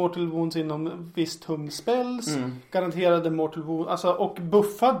spell, mortal wounds inom visst hum spells, garanterade mortal wounds, alltså, och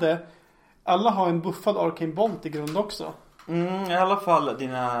buffade. Alla har en buffad arcane bolt i grund också. I alla fall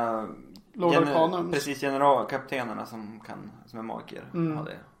dina Lord Arcanums. Precis, generalkaptenerna som är magiker har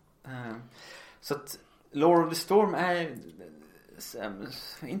det. Så att Lord of the Storm är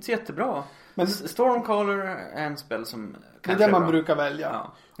inte så jättebra. Men Stormcaller är en spel som det är det man brukar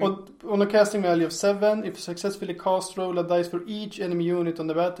välja. Ja. Och on a casting value of 7, if successfully cast, roll a dice for each enemy unit on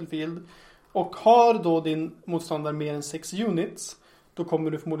the battlefield. Och har då din motståndare mer än 6 units, då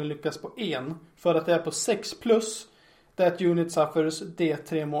kommer du förmodligen lyckas på 1. För att det är på 6+, that unit suffers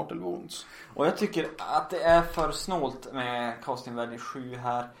D3 mortal wounds. Och jag tycker att det är för snålt med casting value 7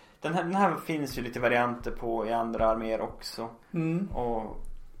 här. Den här finns ju lite varianter på i andra arméer också.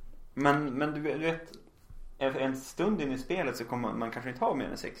 Men du vet, en stund in i spelet så kommer man kanske inte ha mer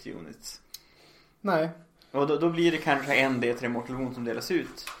än 6 units. Nej. Och då blir det kanske en D3 mortal wound som delas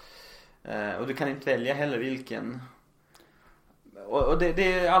ut. Och du kan inte välja heller vilken. Och det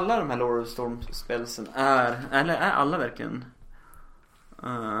är alla de här Lore of Storm spelsen är alla verkligen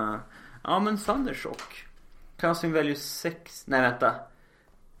ja, men Thundershock casting value 6. Nej, vänta.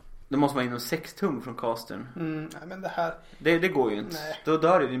 Det måste vara inom 6 tum från castern. Nej, men det här det går ju inte. Nej. Då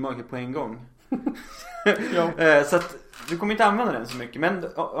dör ju din magiker på en gång. Ja. Så att du kommer inte använda den så mycket. Men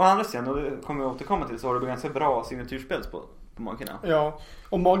å andra sidan, och det kommer jag återkomma till, så har du ganska bra signaturspels på magikerna. Ja,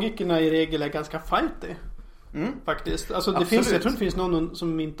 och magikerna i regel är ganska fighty. Faktiskt. Alltså det finns, jag tror det finns någon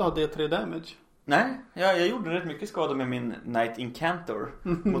som inte har D3 damage. Nej, jag gjorde rätt mycket skada med min Knight Incantor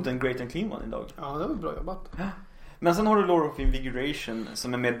mot en Great and Clean One idag. Ja, det var bra jobbat. Men sen har du Lore of Invigoration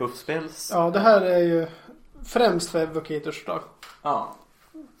som är mer buffspells. Ja, det här är ju främst för Evocators då. Ja.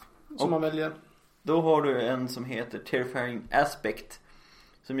 Som man väljer. Då har du en som heter Terrifying Aspect,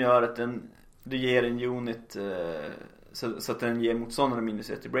 som gör att du ger en unit så att den ger motståndaren minus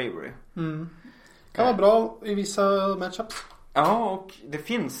 1 i bravery. Kan vara bra i vissa matchups. Ja, och det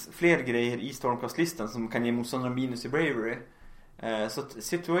finns fler grejer i Stormcast-listan som kan ge motståndaren minus i bravery. Så att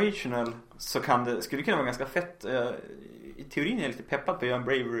situational så skulle kunna vara ganska fett. I teorin är jag lite peppad på att göra en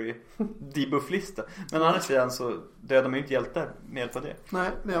bravery debuff-lista. Men å andra sidan så dödar man ju inte hjältar med hjälp av det.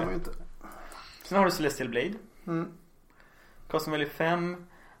 Nej, det gör man ju inte. Sen har du Celestial Blade. Kostar väljer 5.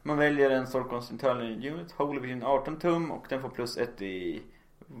 Man väljer en Stormcast Internal Unit, Holy Within 18 tum, och den får plus 1 i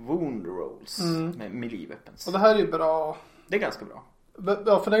Wound Rolls med melee weapons. Och det här är ju bra. Det är ganska bra.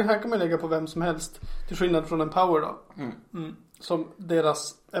 Ja, för det här kan man lägga på vem som helst. Till skillnad från en power då. Som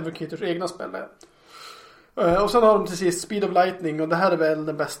deras Evocators egna spel är. Och sen har de till sist Speed of Lightning. Och det här är väl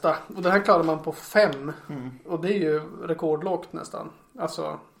den bästa. Och det här klarar man på 5. Och det är ju rekordlågt nästan.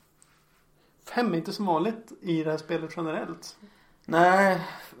 Alltså 5 är inte så vanligt i det här spelet generellt. Nej,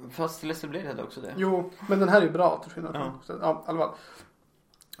 fast Celestial Blade hade också det. Jo, men den här är ju bra till skillnad från. Ja, i alla fall.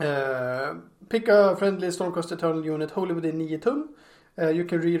 Pick a friendly Stormcast Eternal unit wholly within 9 tum. You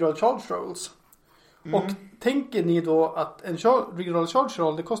can reroll charge rolls. Och tänker ni då att en reroll charge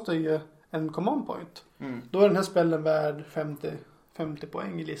roll, det kostar ju en command point. Då är den här spellen värd 50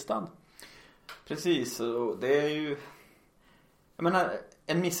 poäng i listan. Precis, och det är ju... Jag menar,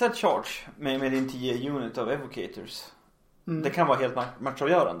 en missad charge med din 10 unit av evocators, det kan vara helt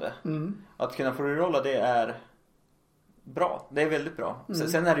matchavgörande. Att kunna få rerolla det är bra. Det är väldigt bra.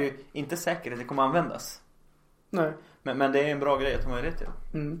 Sen är det ju inte säkert att det kommer användas. Nej. Men det är en bra grej att de har rätt till.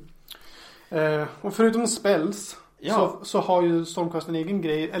 Och förutom spells så har ju Stormcast en egen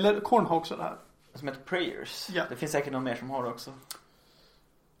grej. Eller Korn har också det här. Som heter Prayers. Ja. Det finns säkert någon mer som har det också.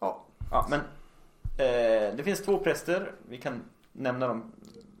 Ja. Ja, men det finns 2 präster. Vi kan nämna dem.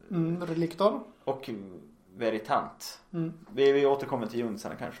 Reliktor. Och Veritant. Vi återkommer till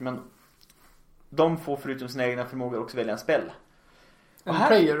unitsarna kanske. Men de får förutom sina egna förmågor också välja en spell.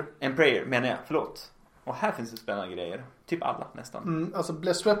 En prayer menar jag, förlåt. Och här finns det spännande grejer. Typ alla nästan. Alltså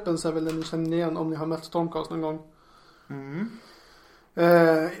Blessed Weapons är väl den ni känner igen om ni har mött Stormcast någon gång.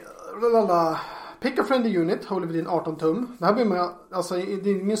 Pick a friendly unit, håller vi din 18 tum. Det här blir man, alltså det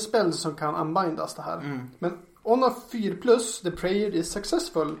är ingen spell som kan unbindas det här. Men on a 4+, the prayer is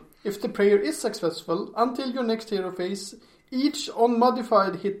successful. If the prayer is successful, until your next hero phase, each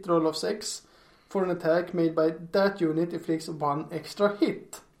unmodified hit roll of 6 for an attack made by that unit inflicts 1 extra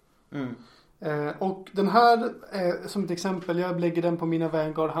hit. Och den här som ett exempel, jag lägger den på mina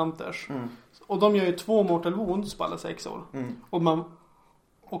Vanguard Hunters. Och de gör ju 2 mortal wounds på alla 6 år. Och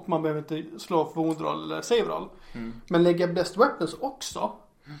man behöver inte slå för wound roll eller save roll. Men lägger jag Blessed Weapons också,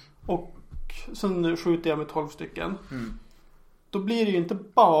 och sen skjuter jag med 12 stycken. Då blir det ju inte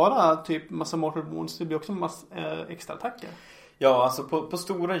bara typ massa mortal wounds, det blir också massa extra attacker. Ja, alltså på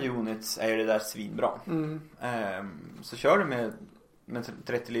stora units är det där svinbra. Så kör du med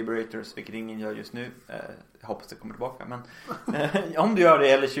 30 Liberators, vilket ingen gör just nu. Jag hoppas det kommer tillbaka. Men om du gör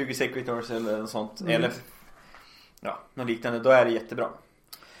det, eller 20 Secretors eller något sånt, eller något liknande, då är det jättebra.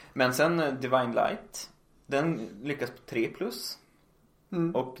 Men sen Divine Light, den lyckas på 3+.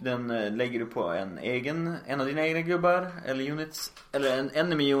 Och den lägger du på en av dina egna gubbar eller units, eller en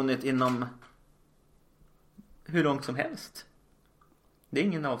enemy unit inom hur långt som helst. Det är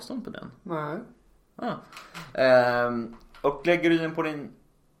ingen avstånd på den. Nej. Och lägger du den på din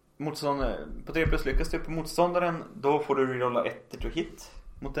motståndare på 3+, lyckas du på motståndaren, då får du rerolla 1 to hit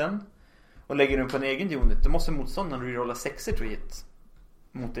mot den. Och lägger du den på en egen unit, då måste motståndaren rerolla 6 to hit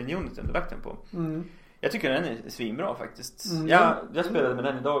mot den uniten du lagt den på. Jag tycker den är svinbra faktiskt. Jag spelade med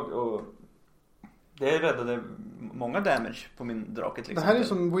den idag och det räddade många damage på min drake till exempel. Det här är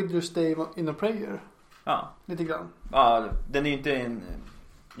som Wither's Day in a Prayer. Ja. Lite grann. Ja, den är ju inte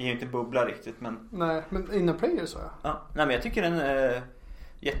det är ju inte bubbla riktigt, men... Nej, men in a prayer så ja. Nej, men jag tycker den är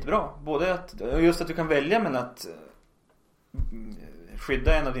jättebra. Både just att du kan välja mellan att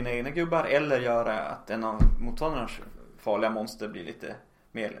skydda en av dina egna gubbar eller göra att en av motståndarnas farliga monster blir lite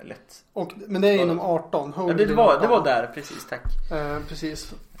mer lätt. Men det är inom 18. Ja, det var där, precis, tack.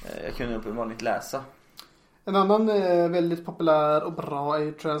 Precis. Jag kunde uppenbarligen läsa. En annan väldigt populär och bra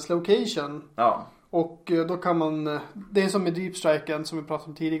är Translocation. Ja. Och då kan man, det är som med Deep Striken som vi pratade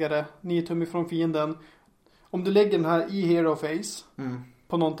om tidigare, 9 tum ifrån fienden. Om du lägger den här i Hero Phase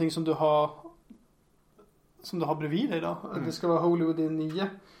på någonting som du har bredvid dig då, det ska vara Holy Within 9,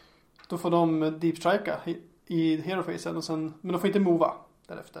 då får de Deep Strika i Hero Phasen och sen, men de får inte mova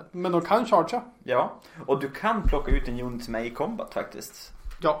därefter. Men de kan chargea. Ja, och du kan plocka ut en unit som är i combat faktiskt.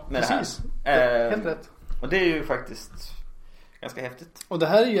 Ja, precis. Helt rätt. Och det är ju faktiskt ganska häftigt. Och det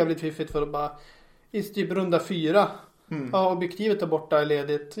här är ju jävligt fiffigt för att bara i typ runda 4. Ja, objektivet är borta, är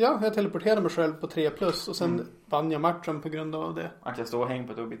ledigt. Ja, jag teleporterar mig själv på 3+ och sen vann jag matchen på grund av det. Att jag står och hänger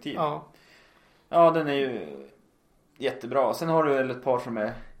på ett objektiv. Ja. Ja, den är ju jättebra. Sen har du väl ett par som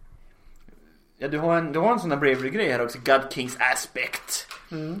är... Ja, du har en sån där bravery-grej här också. God Kings Aspect.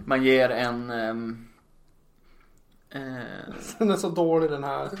 Man ger en... Den är så dålig den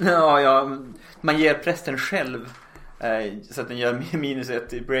här. Ja, man ger prästen själv så att den gör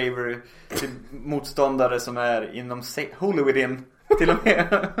 -1 i bravery till motståndare som är inom Holy Within till och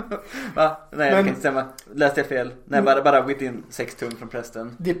med. Va? Nej, jag kan inte stämma. Läste jag fel? Nej, bara within 6 tum från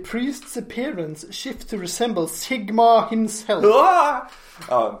prästen. The priest's appearance shift to resemble Sigma himself.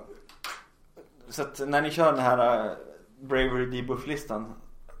 Ja. Så att när ni kör den här bravery debuff-listan,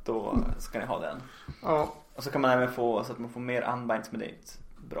 då ska ni ha den. Ja. Och så kan man även få så att man får mer unbinds med det.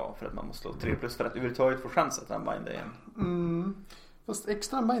 Bra, för att man måste slå 3+ för att överhuvudtaget få chans att unbinda igen. Fast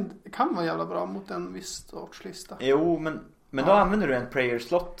extra unbind kan vara jävla bra mot en viss sortslista. Jo, men då använder du en prayer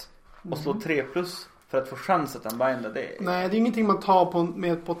slot och slår 3+ för att få chans att unbinda det. Nej, det är ingenting man tar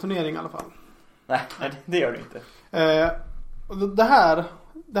med på turnering i alla fall. Nej, det gör det inte. Och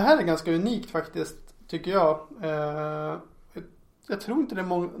det här är ganska unikt faktiskt. tycker jag. Jag tror inte det är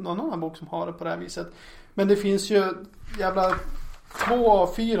någon annan bok som har det på det här viset. Men det finns ju jävla 2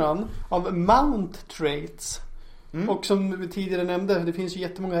 av 4 av mount traits. Och som vi tidigare nämnde, det finns ju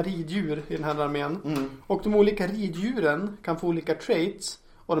jättemånga riddjur i den här armén. Och de olika riddjuren kan få olika traits.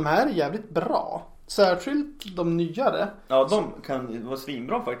 Och de här är jävligt bra. Särskilt de nyare. Ja, de kan vara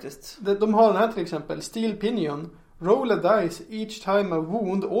svinbra faktiskt. De har den här till exempel. Steel Pinion. Roll a dice each time a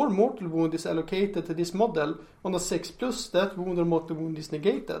wound or mortal wound is allocated to this model. On a 6+, that wound or mortal wound is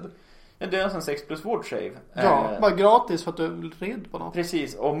negated. Det är en 6+ ward save. Ja, bara gratis för att du är red på något.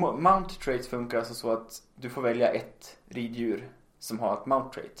 Precis, och mount traits funkar alltså så att du får välja ett riddjur som har ett mount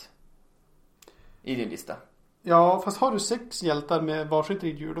trait i din lista. Ja, fast har du 6 hjältar med varsitt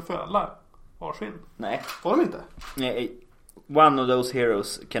riddjur, då får alla varsin. Nej. Får de inte? Nej, one of those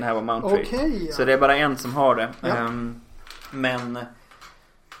heroes can have a mount trait. Okej, ja. Så det är bara en som har det. Ja. Men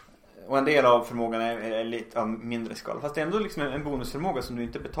och en del av förmågan är lite av mindre skala. Fast det är ändå liksom en bonusförmåga som du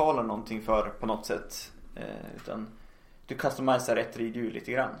inte betalar någonting för på något sätt. Utan du customiserar ett riddjur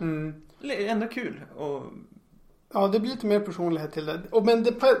lite grann. Ändå kul. Och... Ja, det blir lite mer personlighet till det. Men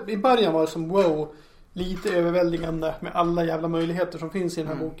i början var det som wow, lite överväldigande med alla jävla möjligheter som finns i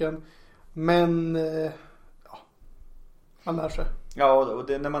den här boken. Men ja, man lär sig. Ja, och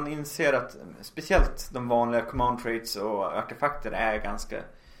det, när man inser att speciellt de vanliga command traits och artefakter är ganska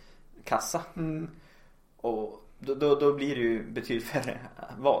kassa. Och då blir det ju betydligt färre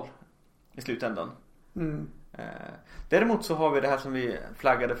val i slutändan. Däremot så har vi det här som vi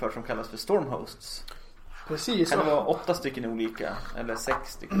flaggade för som kallas för Stormhosts. Precis. Kan det vara 8 stycken olika eller 6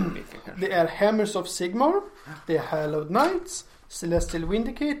 stycken olika kanske? Det är Hammers of Sigmar, det är Hallowed Knights, Celestial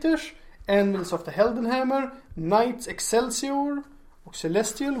Vindicators, Anvils of the Heldenhammer, Knights Excelsior och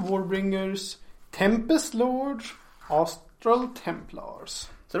Celestial Warbringers, Tempest Lords, Astral Templars.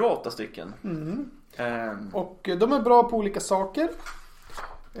 Så det var 8 stycken. Och de är bra på olika saker.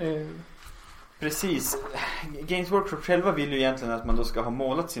 Precis. Games Workshop själva vill ju egentligen att man då ska ha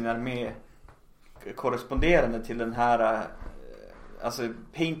målat sin armé korresponderande till den här alltså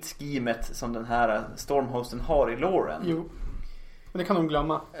paint-schemet som den här Stormhosten har i loren. Jo. Men det kan de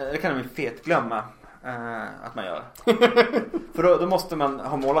glömma. Det kan de fet glömma att man gör. För då måste man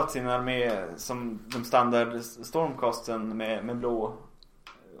ha målat sin armé som de standard Stormcasten med blå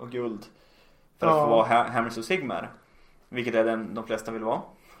och guld för att få vara Hammers of Sigmar, vilket är den de flesta vill vara.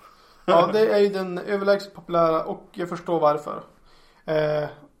 Ja, det är ju den överlägset populära och jag förstår varför.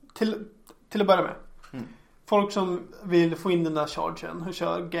 Till att börja med. Folk som vill få in den där chargen och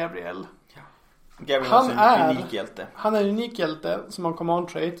kör Gabriel. Gabriel är en unik hjälte. Han är en unik hjälte som har command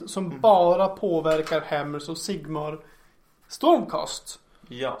trait som bara påverkar Hammers och Sigmar Stormcast.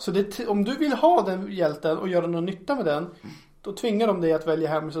 Ja. Så om du vill ha den hjälten och göra någon nytta med den, då tvingar de dig att välja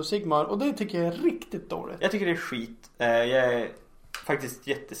Hammers och Sigmar. Och det tycker jag är riktigt dåligt. Jag tycker det är skit. Jag är faktiskt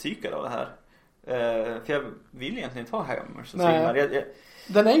jättesykad av det här. För jag vill egentligen inte ha Hammers och Sigmar.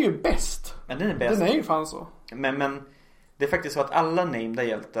 Den är ju bäst. Men den är bäst. Den är ju fan så. Men det är faktiskt så att alla nameda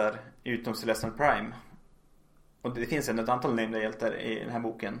hjältar utom Celestial Prime, och det finns ett antal nameda hjältar i den här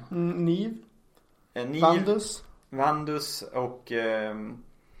boken. Niv, Vandus och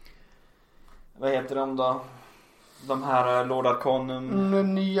vad heter de då? De här Lord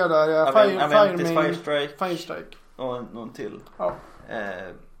Arcanum. Nya där, ja. Firestrike. Och någon till. Ja.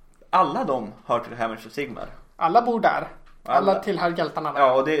 Alla de hör till Hammers of Sigmar. Alla bor där. Alla tillhör hjältarna där.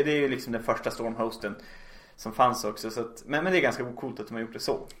 Ja, och det är ju liksom den första Stormhosten som fanns också. Så att, men det är ganska coolt att de har gjort det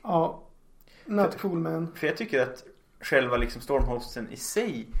så. Ja, not cool man. För jag tycker att själva liksom Stormhosten i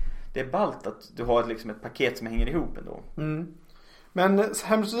sig, det är ballt att du har liksom ett paket som hänger ihop ändå. Men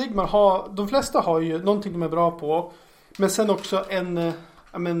Hammers och Sigmar de flesta har ju någonting de är bra på. Men sen också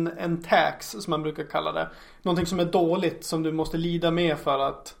en tax som man brukar kalla det. Någonting som är dåligt som du måste lida med för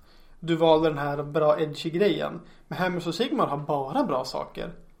att du valde den här bra edgy grejen. Men Hammers och Sigmar har bara bra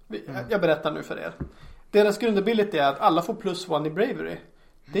saker. Jag berättar nu för er. Deras grundability är att alla får +1 i bravery.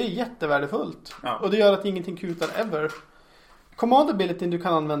 Det är jättevärdefullt. Ja. Och det gör att ingenting kutar ever. Command ability du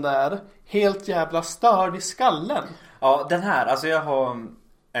kan använda är helt jävla störd i skallen. Ja, den här. Alltså jag har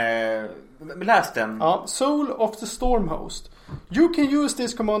läst den. Ja, Soul of the Stormhost. You can use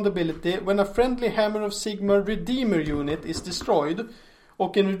this command ability when a friendly Hammer of Sigmar Redeemer unit is destroyed.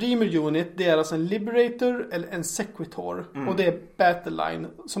 Och en Redeemer unit, det är alltså en Liberator eller en Sequitor. Och det är Battleline,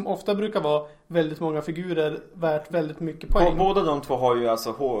 som ofta brukar vara väldigt många figurer värt väldigt mycket poäng. Båda de två har ju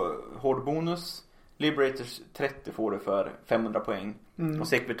alltså hård bonus. Liberators 30 får det för 500 poäng. Och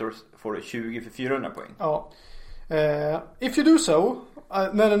Sequitors får det 20 för 400 poäng. Ja. If you do so,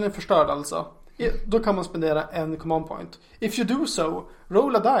 när den är förstörd alltså, då kan man spendera en command point. If you do so,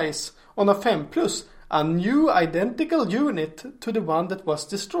 roll a dice on a 5+. A new identical unit to the one that was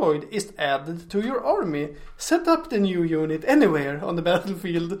destroyed is added to your army. Set up the new unit anywhere on the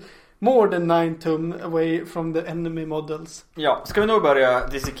battlefield more than 9 tum away from the enemy models. Ja, ska vi nog börja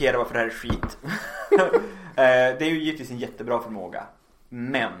dissekera varför det här är skit. Det är ju givetvis en jättebra förmåga.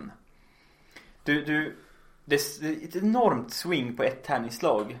 Men det är ett enormt swing på ett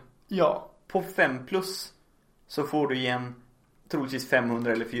tärningsslag. Ja. På 5+ så får du igen troligtvis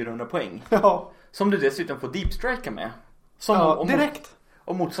 500 eller 400 poäng. Ja. Som du dessutom får deep strike med. Direkt.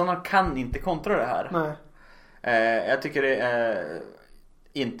 Och motståndaren kan inte kontra det här. Nej. Jag tycker det är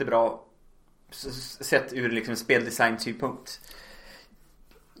inte bra sett ur liksom speldesign-synpunkt.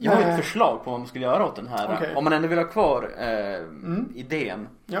 Jag har ett förslag på vad man skulle göra åt den här. Okay. Om man ändå vill ha kvar idén.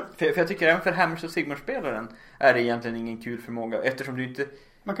 Ja. För jag tycker även för Hammers och Sigmar-spelaren är det egentligen ingen kul förmåga. Eftersom du inte...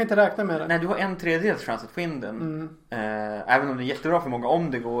 Man kan inte räkna med det. Nej, du har 1/3 chans att få in den. Även om det är jättebra förmåga.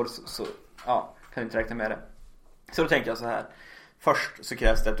 Om det går så kan du inte räkna med det. Så då tänker jag så här. Först så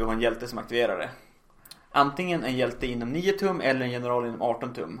krävs det att du har en hjälte som aktiverar det. Antingen en hjälte inom 9 tum eller en general inom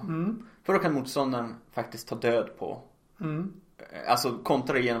 18 tum. För då kan motståndaren faktiskt ta död på. Alltså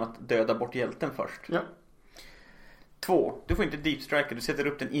kontra genom att döda bort hjälten först. Ja. 2. Du får inte deep striker. Du sätter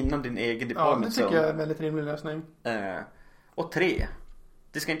upp den inom din egen deployment zone. Ja, det tycker jag är en väldigt rimlig lösning. Och 3.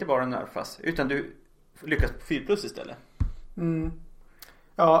 Det ska inte bara nerfas. Utan du lyckas på 4+ istället.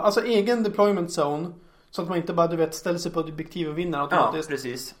 Ja, alltså egen deployment zone. Så att man inte bara ställer sig på ett objektiv och vinner automatiskt. Ja,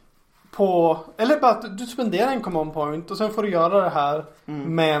 precis. Eller bara att du spenderar en command point och sen får du göra det här.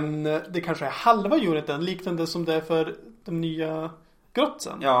 Men det kanske är halva uniten, liknande som det är för den nya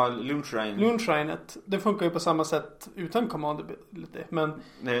grotsen. Ja, Loonshrinet. Det funkar ju på samma sätt utan command ability. Men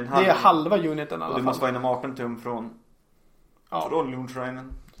det är halva uniten i alla fall. Och du måste vara inom 18 tum från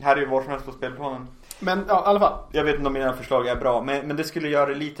Loonshrinen. Här är ju var som helst på spelplanen. Men i alla fall. Jag vet inte om mina förslag är bra. Men det skulle göra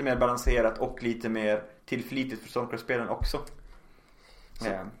det lite mer balanserat och lite mer tillförlitligt för Stormcross-spelen också.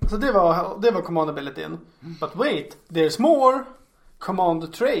 Så det var command abilityn. But wait, there's more.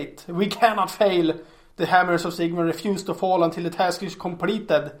 Command trait. We cannot fail. The Hammers of Sigmar refuse to fall until the task is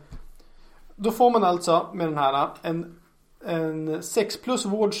completed. Då får man alltså med den här en 6+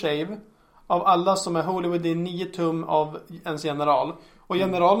 ward save av alla som är wholly within 9 tum av ens general. Och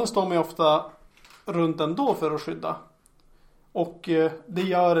generalen står man ju ofta runt ändå för att skydda. Och det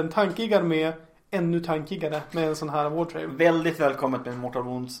gör en tankig armé ännu tankigare med en sån här ward save. Väldigt välkommet med en Mortal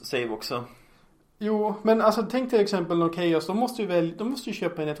Wounds save också. Jo, men alltså tänk till exempel Norkeos, de måste ju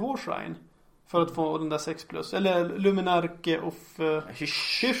köpa in ett War Shrine för att få den där 6+. Eller Luminarke of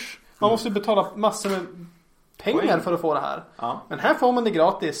Hysh. Man måste ju betala massor med pengar för att få det här. Ja. Men här får man det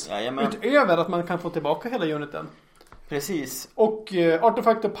gratis. Jajamän. Utöver att man kan få tillbaka hela uniten. Precis. Och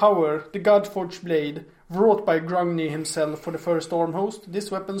Artifact of Power, the Godforged Blade, wrought by Grungni himself for the first Stormhost.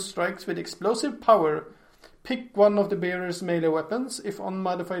 This weapon strikes with explosive power. Pick one of the bearer's melee weapons. If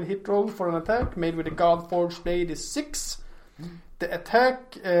unmodified hit roll for an attack made with the Godforged Blade is 6. The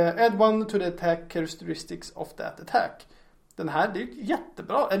attack, add 1 to the attack characteristics of that attack. Den här, det är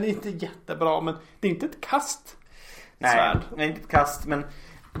jättebra. Eller inte jättebra, men det är inte ett kast. Nej, det är inte ett kast, men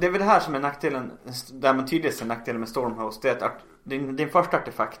det är väl det här som är nackdelen, där man tydligt ser nackdelen med Stormhost. Det är att din första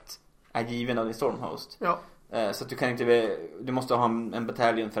artefakt är given av din Stormhost. Ja. Så att du kan inte, du måste ha en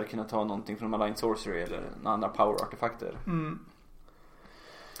bataljon för att kunna ta någonting från Malign Sorcery eller några andra power-artefakter.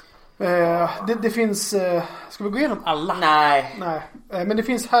 Det finns, ska vi gå igenom alla? Nej. Men det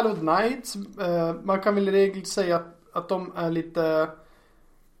finns Hallowed Knights. Man kan väl i regel säga att de är lite,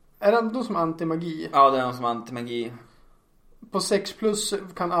 är det de som anti-magi? Ja, det är de som anti-magi. På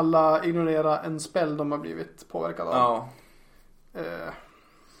 6+ kan alla ignorera en spell de har blivit påverkade av. Ja.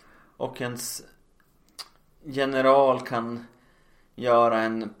 Och ens general kan göra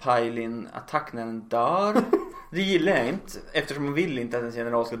en pile-in-attack när den dör. Det gillar jag inte, eftersom man vill inte att en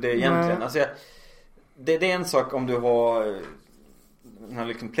general ska dö egentligen. Alltså det är en sak om du har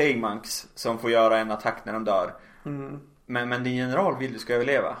liksom Plague Monks som får göra en attack när de dör. Men din general vill du ska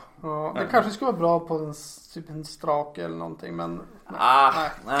överleva. Ja, det kanske skulle vara bra på typ en strake eller någonting, men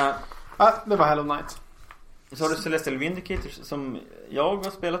nej. Det var Hallowed Knights. Så har du Celestial Vindicators som jag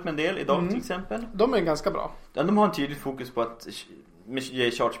har spelat med en del idag till exempel. De är ganska bra. Ja, de har en tydlig fokus på att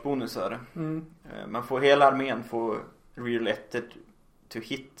ge charge-bonusar. Man får hela armén får real 1 to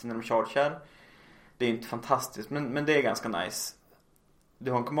hit när de chargear. Det är inte fantastiskt, men det är ganska nice.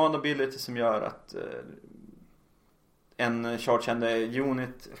 Du har en command ability som gör att en chargeande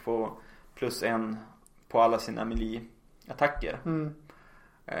unit får +1 på alla sina melee-attacker.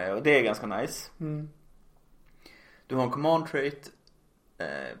 Och det är ganska nice. Du har en command trait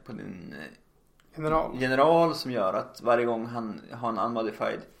på din general som gör att varje gång han har en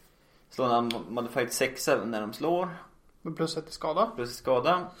unmodified slår en modified 6 när de slår. Med plus 1 i skada. Plus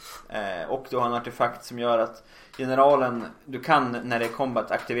skada. Och du har en artefakt som gör att generalen, du kan när det är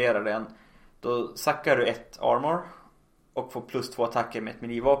combat aktivera den. Då sackar du 1 armor och får plus 2 attacker med ett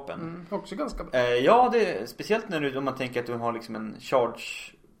melee-vapen. Också ganska bra. Ja, det är speciellt om man tänker att du har liksom en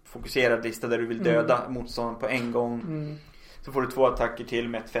charge-fokuserad lista där du vill döda motståndaren på en gång. Så får du 2 attacker till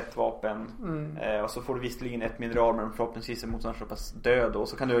med ett fett vapen. Och så får du visserligen 1 mindre armor, men förhoppningsvis är motståndaren så pass död. Och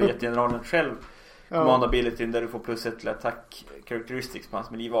så kan du ha gett generalen själv command ability där du får plus 1 till attack characteristics på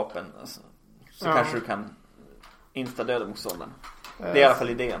hans melee-vapen. Alltså, så kanske du kan insta-döda motståndaren. Det är i alla fall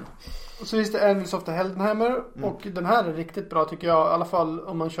idén. Och så finns det Annals of the Heldenhammer. Och den här är riktigt bra tycker jag. I alla fall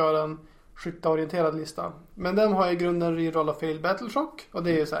om man kör en skytteorienterad lista. Men den har i grunden reroll of failed battle shock. Och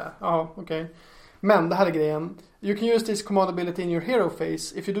det är så här, okej. Men det här är grejen. You can use this command ability in your hero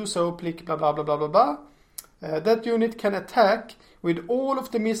phase. If you do so, klick bla bla bla bla bla bla. That unit can attack with all of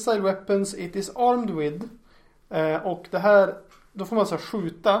the missile weapons it is armed with. Och det här, då får man alltså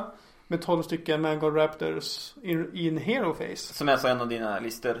skjuta med 12 stycken Mangle Raptors i en hero phase. Som är alltså en av dina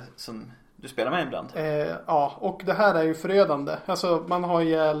listor som du spelar med ibland. Ja, och det här är ju förödande. Alltså man har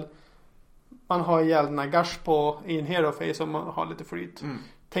ihjäl Nagash i en hero phase om man har lite flyt.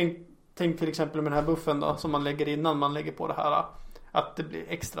 Tänk till exempel med den här buffen då, som man lägger innan man lägger på det här. Att det blir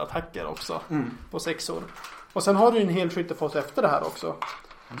extra attacker också på 6-or. Och sen har du en hel skyttefas efter det här också.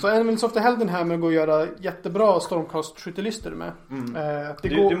 Så Annals of the Heldenhammer går att göra jättebra Stormcast-skyttelistor med.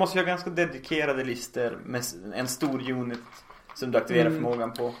 Du måste göra ganska dedikerade listor med en stor unit som du aktiverar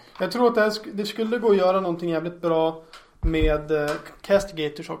förmågan på. Jag tror att det skulle gå att göra någonting jävligt bra med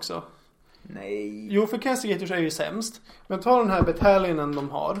Castigators också. Nej. Jo, för Castigators är ju sämst. Men ta den här bataljonen de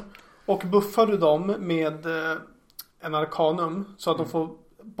har och buffar du dem med en arkanum så att de får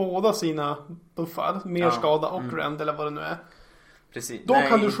båda sina buffar, mer skada och rend eller vad det nu är. Precis. Då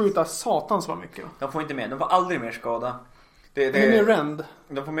kan du skjuta satans vad mycket. De får inte mer, de får aldrig mer skada. Det är mer rend.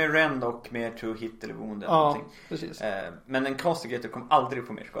 De får mer rend och mer to hit eller wound eller någonting. Precis. Men en Castigator kommer aldrig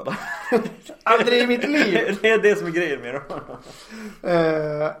få mer skada. Aldrig i mitt liv. Det är det som är grejen med dem.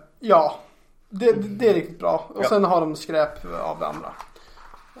 Ja, det är riktigt bra. Och sen har de skräp av det andra.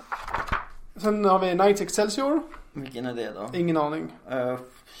 Sen har vi Knights Excelsior. Vilken är det då? Ingen aning.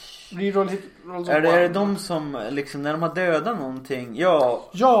 Reroll hit rolls är det de som liksom när de har dödat någonting?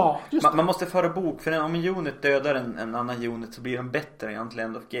 Ja, just man måste föra bok. För om en unit dödar en annan unit så blir de bättre egentligen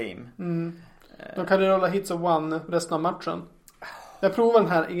end of game. De kan rerolla hits of one resten av matchen. Jag provar den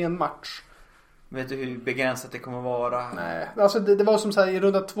här i en match. Vet du hur begränsat det kommer att vara? Nej, alltså det var som så här, i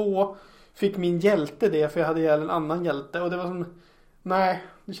runda 2 fick min hjälte det för jag hade ihjäl en annan hjälte. Och det var som, nej,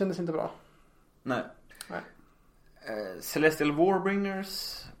 det kändes inte bra. Nej. Celestial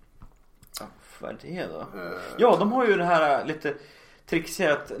Warbringers. Vad är det då? Ja, de har ju det här lite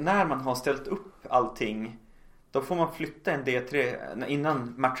trixiga att när man har ställt upp allting då får man flytta en D3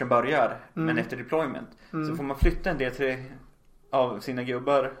 innan matchen börjar, men efter deployment så får man flytta en D3 av sina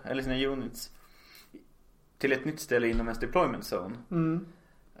gubbar eller sina units till ett nytt ställe inom ens deployment zone.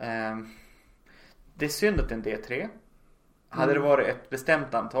 Det är synd att det är en D3. Hade det varit ett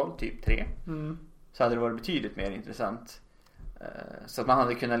bestämt antal, typ 3, så hade det varit betydligt mer intressant. Så att man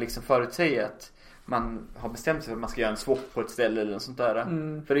hade kunnat liksom förutsäga att man har bestämt sig för att man ska göra en swap på ett ställe eller något sånt där.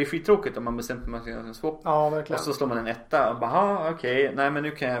 För det är skittråkigt om man bestämt sig för att man ska göra en swap. Ja, verkligen. Och så slår man en etta och bara, okej, nej men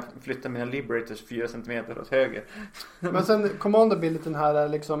nu kan jag flytta mina Liberators 4 cm åt höger. Men sen command abilityn här är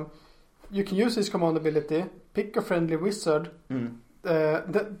liksom, you can use this command ability, pick a friendly wizard,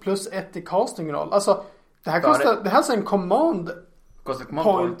 plus 1 i casting roll. Alltså, det här kostar, det här är en command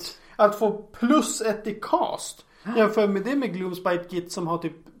point. Att få plus 1 i cast. Jämför med det med Gloomspite Git som har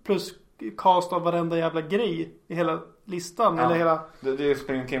typ plus cast av varenda jävla grej i hela listan. Eller hela... Det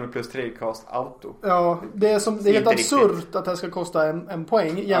springer omkring med plus 3 i cast auto. Ja, det är helt absurt att det ska kosta en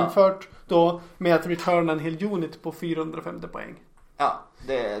poäng jämfört då med att returna en hel unit på 450 poäng. Ja,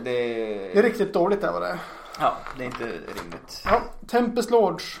 det är riktigt dåligt där var det. Ja, det är inte rimligt. Ja, Tempest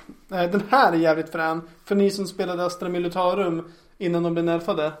Lords. Den här är jävligt frän. För ni som spelade Astra Militarum innan de blev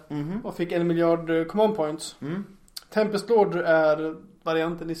nerfade och fick 1 miljard command points. Tempest Lord är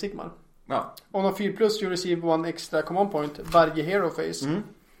varianten i Sigmar. Ja. On a 4+ you receive 1 extra command point varje hero phase.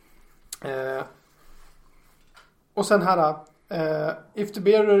 Och sen här if the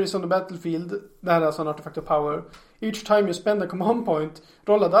bearer is on the battlefield, det här är alltså en artifact of power. Each time you spend a command point,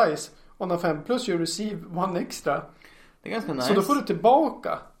 roll a dice. On a 5+ you receive 1 extra. Det är ganska nice. Så då får du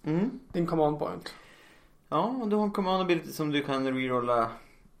tillbaka din command point. Ja, och du har en command ability som du kan rerolla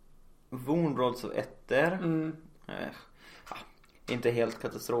wound rolls av 1 där. Inte helt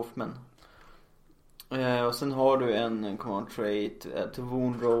katastrof, men Och sen har du en command trait to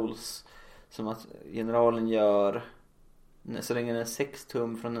wound rolls som att generalen gör så länge den är 6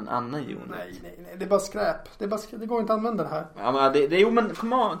 tum från en annan unit. Nej. Det är bara skräp. Det går inte att använda det här. Ja, men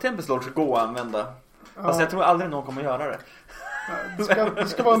men Tempest Lord ska gå att använda. Ja. Fast jag tror aldrig någon kommer göra det. Ja, det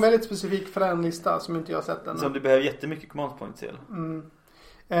ska vara en väldigt specifik frän lista som inte jag har sett än. Som du behöver jättemycket command points till.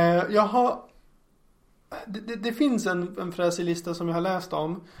 Jag har... Det finns en fräsig lista som jag har läst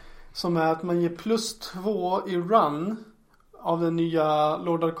om. Som är att man ger +2 i run av den nya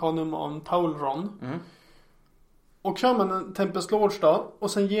Lord Arcanum on Taulron. Och kör man en Tempest Lords då.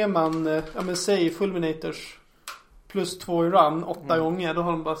 Och sen ger man, säg Fulminators +2 i run 8 gånger. Då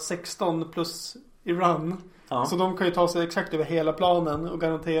har de bara 16 plus i run. Ja. Så de kan ju ta sig exakt över hela planen och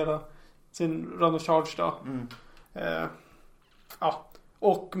garantera sin run och charge då.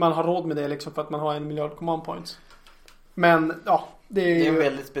 Och man har råd med det liksom för att man har 1 miljard command points. Men det är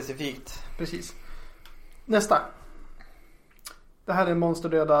väldigt specifikt. Precis. Nästa. Det här är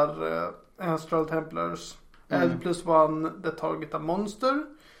monsterdödar Astral Templars. Add +1 the target a monster.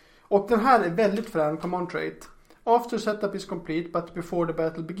 Och den här är väldigt frän command trait. After setup is complete but before the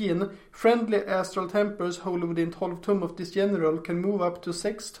battle begin, friendly Astral Templars wholly within 12 tum of this general can move up to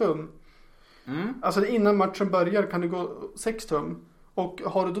 6 tum. Alltså innan matchen börjar kan det gå 6 tum. Och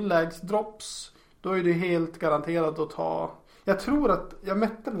har du då lägst drops, då är det helt garanterat att ta... Jag tror att, jag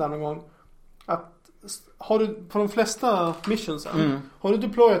mätte det där någon gång, att har du på de flesta missionsen, har du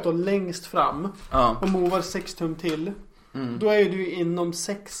deployat då längst fram och movar 6 tum till, då är du inom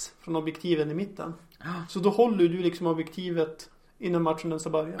 6 från objektiven i mitten. Så då håller du liksom objektivet innan matchen ens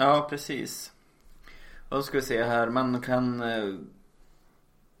har börjat. Ja, precis. Och då ska vi se här, man kan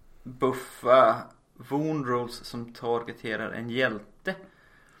buffa wound rolls som targeterar en hjälte.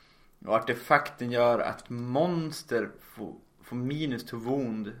 Och artefakten gör att monster får minus to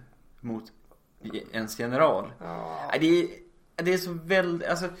wound mot ens general. Det är så väldigt,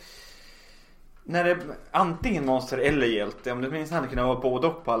 alltså när det antingen monster eller hjälte, om det minst hade kunnat vara både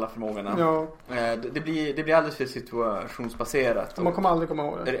och på alla förmågorna. Det blir alldeles för situationsbaserat. Man kommer aldrig komma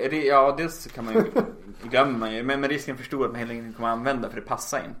ihåg det. Ja, det kan man ju glömma ju, men risken för stor att man heller inte kommer använda, för det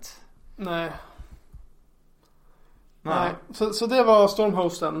passar inte. Nej. Så det var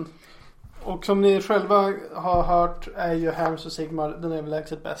Stormhosten. Och som ni själva har hört är ju Harms och Sigmar den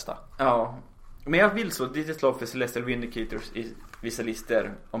överlägset bästa. Ja. Men jag vill så lite slag för Celestial Vindicators i vissa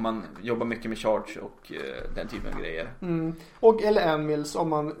listor om man jobbar mycket med charge och den typen av grejer. Och eller Anvils om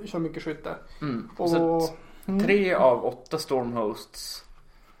man kör mycket skytte. Så 3 av 8 Stormhosts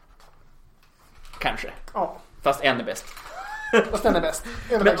kanske. Ja. Fast en är bäst.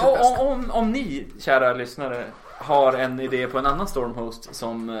 Men om ni, kära lyssnare, har en idé på en annan Stormhost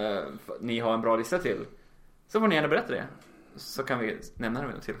som ni har en bra lista till, så får ni gärna berätta det. Så kan vi nämna det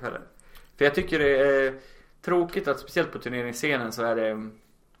vid något tillfälle. För jag tycker det är tråkigt att speciellt på turneringsscenen så är det,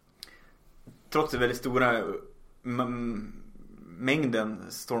 trots det väldigt stora mängden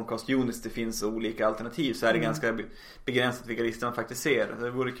Stormcast units det finns olika alternativ, så är det ganska begränsat vilka listor man faktiskt ser. Det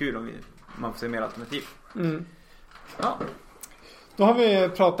vore kul om man får se mer alternativ. Ja. Då har vi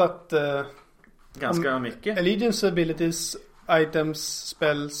pratat ganska mycket. Allegiance abilities, items,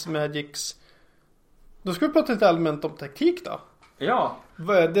 spells, magics. Då ska vi prata lite allmänt om taktik då. Ja.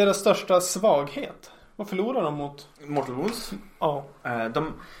 Vad är deras största svaghet? Vad förlorar de mot? Mortal Wounds? Ja.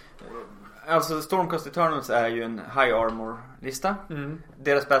 Alltså Stormcast Eternals är ju en high armor lista.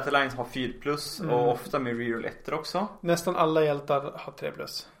 Deras battle lines har 4+ och ofta med reroll 1 också. Nästan alla hjältar har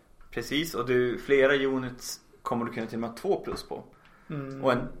 3+. Precis, och flera units kommer du kunna till och med 2+ på.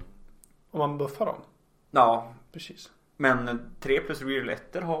 Och om man buffar dem. Ja, precis. Men 3+ reroll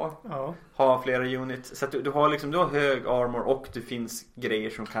 1 har flera units. Så att du har hög armor och det finns grejer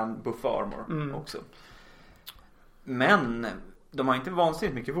som kan buffa armor också. Men de har inte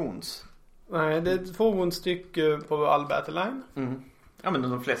vansinnigt mycket wounds. Nej, det är 2 woundstyck på all battle line. Ja, men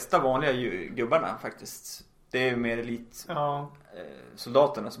de flesta vanliga gubbarna faktiskt. Det är mer elit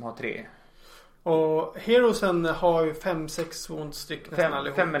soldaterna som har 3. Och Heroesen har ju 5-6 woundstyck nästan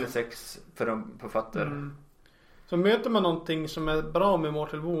allihop. 5 eller 6 för dem på fötter. Så möter man någonting som är bra med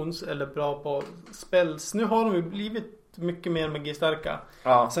Mortal Wounds eller bra på spells. Nu har de ju blivit mycket mer magistarka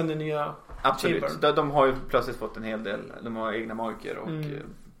sen den nya. Absolut. De har ju plötsligt fått en hel del. De har egna magiker och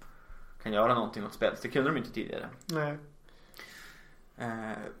kan göra någonting åt spells. Det kunde de inte tidigare. Nej.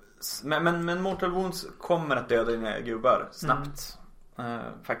 Men Mortal Wounds kommer att döda dina gubbar snabbt.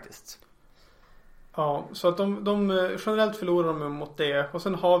 Faktiskt. Ja, så att de generellt förlorar de mot det. Och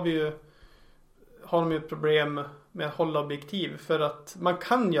sen har de ju ett problem med att hålla objektiv. För att man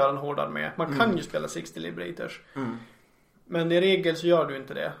kan göra en hård armé. Man kan ju spela 60 Liberators. Men i regel så gör du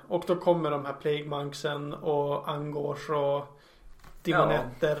inte det. Och då kommer de här Plague Monksen och Angors och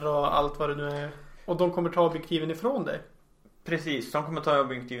Dimonetter och allt vad det nu är. Och de kommer ta objektiven ifrån dig. Precis, de kommer ta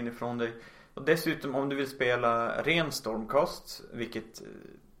objektiven ifrån dig. Och dessutom om du vill spela ren Stormcast, vilket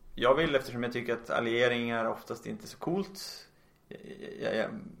jag vill eftersom jag tycker att allieringar oftast inte är så coolt.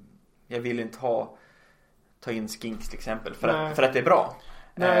 Jag vill inte ta in Skinks till exempel för att det är bra.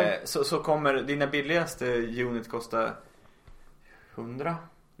 Så kommer dina billigaste unit kosta 100.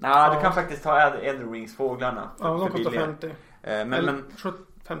 Nej, du kan faktiskt ta Elderwings fåglarna för de kostar 50. Men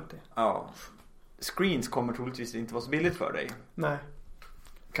 50. Ja. Screens kommer troligtvis inte vara så billigt för dig. Nej.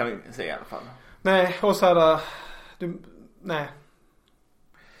 Kan vi säga i alla fall. Nej, och så här nej.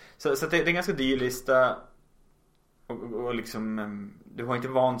 Så det är en ganska dyr lista och liksom du har inte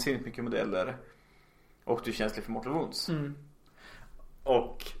vansinnigt mycket modeller och du är känslig för Mortal Wounds.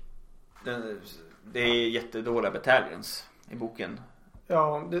 Och det är jättedåliga battalions i boken.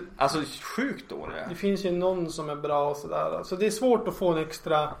 Ja, alltså sjukt dåliga. Det finns ju någon som är bra och sådär. Så det är svårt att få en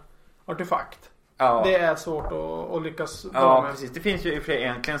extra artefakt. Ja. Det är svårt att lyckas bra med. Precis. Det finns ju i och för sig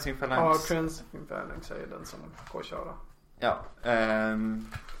en Cleansing Phalanx. Ja, Cleansing Phalanx är den som går att köra. Ja.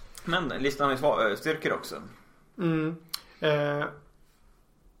 Men listan har styrkor också.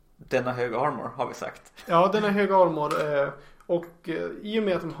 Denna hög armor har vi sagt. Ja, denna hög armor. Och i och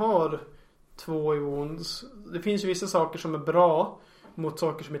med att de har 2 i wounds. Det finns ju vissa saker som är bra mot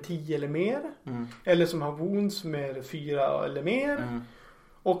saker som är 10 eller mer. Eller som har wounds med 4 eller mer.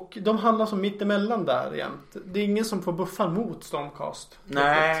 Och de handlar som mittemellan där jämt. Det är ingen som får buffar mot Stormcast.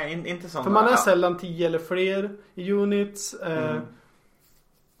 Nej, inte sådana. För man är sällan 10 eller fler i units. Eller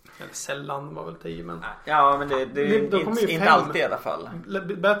sällan var väl 10, men... Ja, men det är inte alltid i alla fall.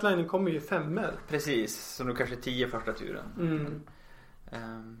 Batlinen kommer ju 5. Precis, så nu kanske 10 första turen.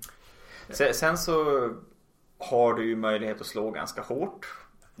 Sen så har du ju möjlighet att slå ganska hårt.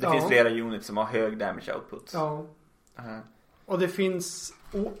 Det finns flera units som har hög damage output. Ja. Och det finns...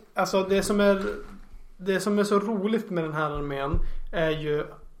 Alltså det som är så roligt med den här armén är ju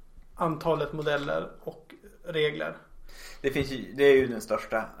antalet modeller och regler. Det är ju den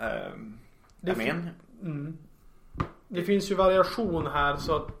största armén. Det finns ju variation här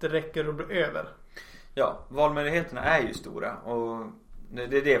så att det räcker att bli över. Ja, valmöjligheterna är ju stora och det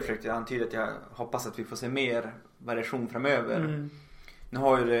är det jag försökte antyda att jag hoppas att vi får se mer variation framöver. Nu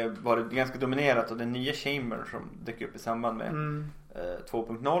har ju det varit ganska dominerat av den nya Chamber som dök upp i samband med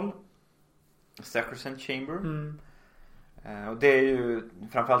 2.0 Sacrosanct Chamber. Och det är ju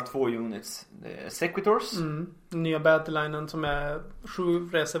framförallt 2 units. Sequitors. Den nya battlelinen som är 7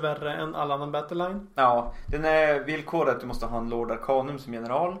 resor värre än alla annan battleline. Ja, den är villkorad att du måste ha en Lord Arcanum som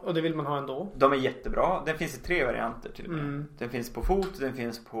general. Och det vill man ha ändå. De är jättebra. Den finns i 3 varianter till och med. Den finns på fot, den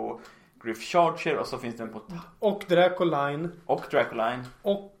finns på Griff Charger och så finns den på... Och Dracoline. Och Dracoline.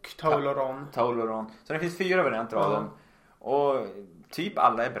 Och Tauloron. Så det finns 4 varianter av den. Och typ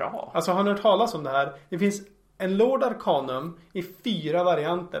alla är bra. Alltså har ni hört talas om det här? Det finns en Lord Arcanum i 4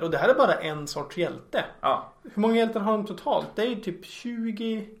 varianter. Och det här är bara en sorts hjälte. Ja. Hur många hjältar har de totalt? Det är ju typ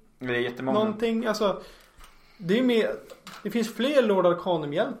 20... Det är jättemånga. Någonting, alltså... Det finns fler Lord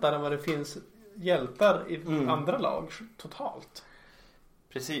Arcanum-hjältar än vad det finns hjältar i andra lag totalt.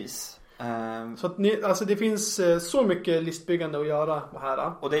 Precis. Så att det finns så mycket listbyggande att göra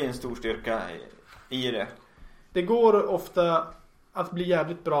här. Och det är en stor styrka i det. Det går ofta att bli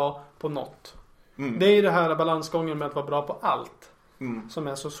jävligt bra på något. Det är det här balansgången med att vara bra på allt som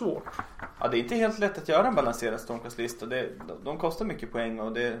är så svårt. Ja, det är inte helt lätt att göra en balanserad Stormcast-lista. De kostar mycket poäng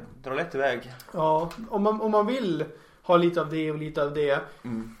och det drar lätt iväg. Ja, om man vill ha lite av det och lite av det.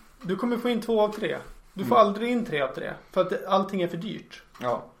 Du kommer få in 2 av 3. Du får aldrig in 3 av 3. För att allting är för dyrt.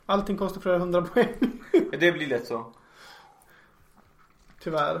 Ja. Allting kostar flera 100 poäng. Det blir lätt så.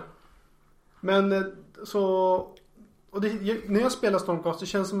 Tyvärr. Men så... Och när jag spelar Stormcast det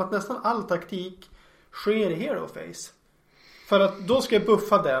känns som att nästan all taktik sker i Hero Phase. För att då ska jag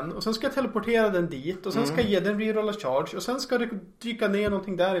buffa den och sen ska jag teleportera den dit och sen ska jag ge den rerolla charge och sen ska det dyka ner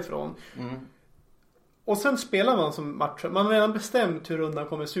någonting därifrån. Och sen spelar man som matcher. Man har redan bestämt hur rundan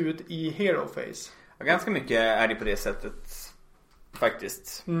kommer se ut i Hero Phase. Ja, ganska mycket är det på det sättet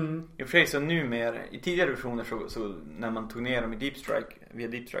faktiskt. I och för sig så numera i tidigare versioner så när man tog ner dem i via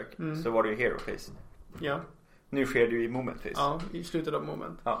Deep Strike så var det ju Hero Phase. Ja. Nu sker det ju i Moment Phase. Ja, i slutet av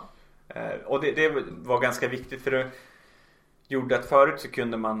Moment. Ja. Och det var ganska viktigt för det gjorde att förut så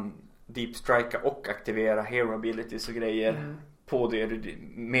kunde man Deep Strika och aktivera Hero Abilities och grejer på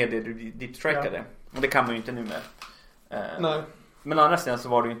med det du Deep Strikade. Ja. Och det kan man ju inte nu med. Nej. Men å andra sidan så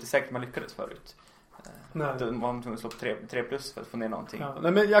var det ju inte säkert man lyckades förut. Nej. De var tvungna att slå på 3 plus för att få ner någonting. Ja,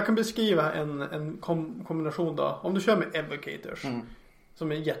 nej, men jag kan beskriva en kombination då. Om du kör med Evocators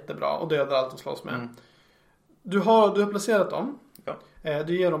som är jättebra och dödar allt de slåss med. Du har placerat dem. Ja.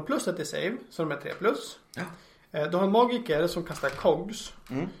 Du ger dem +1 i save, så de är 3 plus. Ja. Du har en magiker som kastar cogs.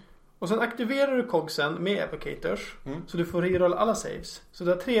 Och sen aktiverar du cogsen med Evocators. Så du får rerolla alla saves. Så du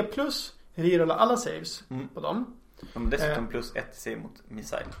har 3 plus, rerolla alla saves på dem. De har dessutom +1 i save mot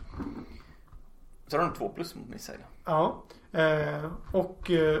missile. Så har de 2 plus mot missile. Ja.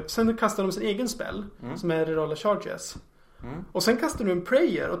 Och sen kastar de sin egen spel som är rerolla charges. Och sen kastar du en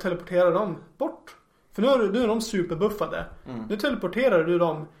prayer och teleporterar dem bort. För nu är de superbuffade. Nu teleporterar du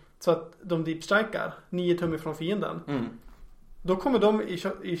dem så att de deepstrikar 9 tum ifrån fienden. Då kommer de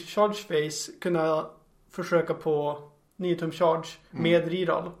i charge phase kunna försöka på 9 tum charge med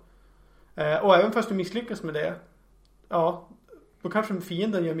reroll. Och även fast du misslyckas med det, ja, då kanske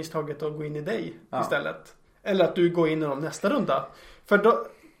fienden gör misstaget att gå in i dig istället. Eller att du går in i dem nästa runda. För då...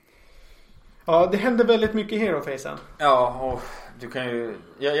 Ja, det händer väldigt mycket i hero-phasen. Ja, och du kan ju...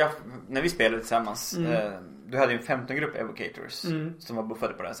 när vi spelade tillsammans, du hade ju en 15-grupp Evocators som var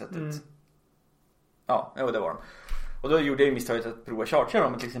buffade på det här sättet. Ja, det var de. Och då gjorde jag ju misstaget att prova chargea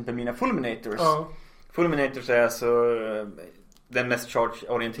dem, till exempel mina Fulminators. Fulminators är alltså den mest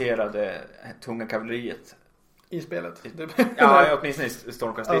charge-orienterade tunga kavalleriet i spelet. Ja, åtminstone i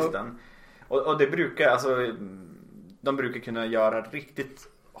Stormcast-listan. Och det brukar, alltså, de brukar kunna göra riktigt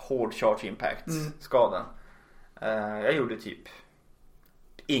hård charge impact skada. Jag gjorde typ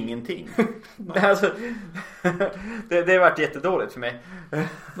ingenting. Alltså, det har varit jättedåligt för mig.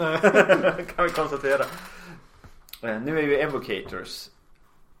 Kan vi konstatera. Nu är ju Evocators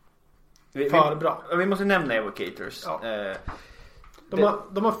bra. Vi måste nämna Evocators. Ja.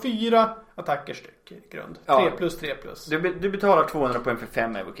 De har 4 attacker styck i grund. 3 plus, 3 plus. Du betalar 200 poäng för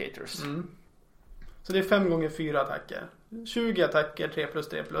 5 Evocators. Så det är 5 gånger 4 attacker. 20 attacker, 3 plus,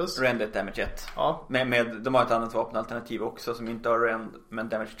 3 plus. Rend 1, damage 1. Ja. De har ett annat vapenalternativ också som inte har rend, men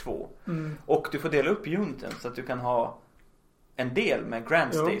damage 2. Och du får dela upp uniten så att du kan ha en del med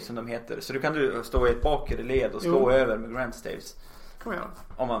Grand Staves som de heter. Så du kan stå i ett bakre led och slå över med Grand Staves. Kan man göra.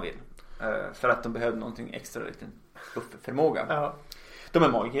 Om man vill. För att de behöver någonting extra, lite förmåga. Ja. De är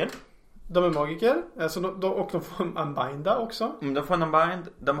magiker. Alltså och de får en unbinda också. De får en unbind.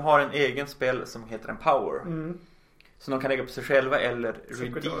 De har en egen spel som heter en power. Så de kan lägga på sig själva eller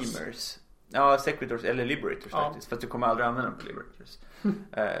redeemers. Ja, Secretors eller Liberators faktiskt. För att du kommer aldrig använda dem på Liberators.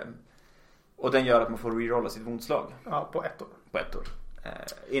 Och den gör att man får rerolla sitt vondslag. Ja, på 1 år. På 1 år.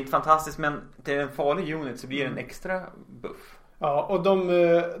 Inte fantastiskt, men till en farlig unit så blir det en extra buff. Ja, och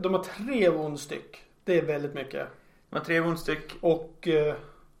de har 3 vondstyck. Det är väldigt mycket. De har 3 vondstyck. Och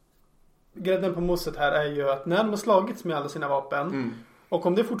grädden på mosset här är ju att när de har slagits med alla sina vapen och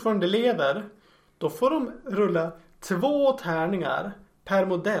om det fortfarande lever, då får de rulla 2 tärningar per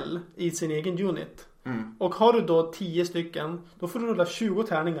modell i sin egen unit. Och har du då 10 stycken, då får du rulla 20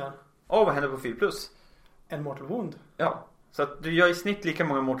 tärningar. Vad händer på 4 plus? En mortal wound. Ja, så att du gör i snitt lika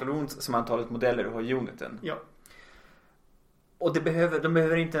många mortal wounds som antalet modeller du har i uniten. Ja. Och de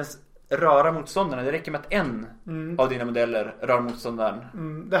behöver inte ens röra motståndarna. Det räcker med att en av dina modeller rör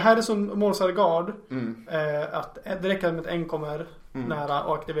motståndaren. Det här är som Morsar Guard. Att det räcker med att en kommer nära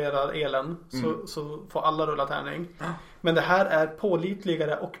och aktiverar elen. Så får alla rulla tärning. Men det här är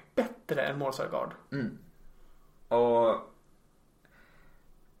pålitligare och bättre än Morsar Guard. Och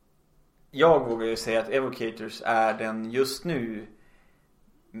jag vågar ju säga att Evocators är den just nu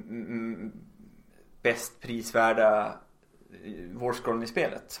bäst prisvärda Warscrollen i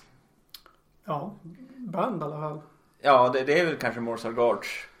spelet. Ja, band i alla fall. Ja, det är väl kanske Morsar Guards.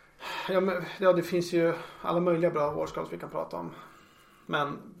 Ja, det finns ju alla möjliga bra Warscrolls vi kan prata om.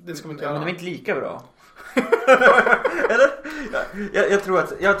 Men det ska vi inte göra. Men de är inte lika bra. Eller?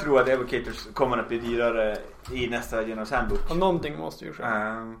 Jag tror att Evocators kommer att bli dyrare i nästa Generals Handbook. Och någonting måste ju ske.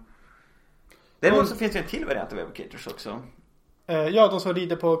 Däremot så finns det en till variant av Evocators också. Ja, de som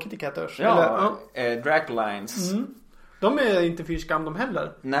rider på Kitty Catters. Ja, Draglines. De är inte fyrskam de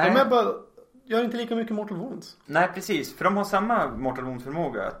heller. Nej. De är bara, gör inte lika mycket Mortal Wounds. Nej, precis. För de har samma Mortal Wounds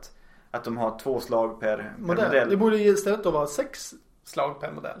förmåga att de har 2 slag per modell. Det borde istället då vara 6 slag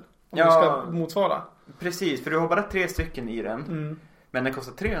per modell. Om du ska motsvara. Precis, för du har bara 3 stycken i den. Men den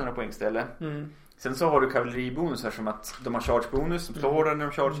kostar 300 poäng istället. Sen så har du kavalleribonusar som att de har charge-bonus som slår hårdare när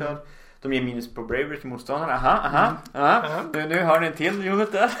de chargear. De ger minus på bravery till motståndarna. Aha. Nu har ni en till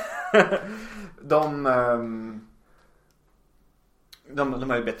unit där. De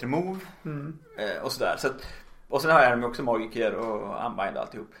har ju bättre move. Och sådär. Och sen har de också magiker och unbind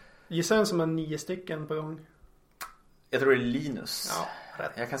alltihop. Gissa en som har 9 stycken på gång. Jag tror det är Linus. Ja,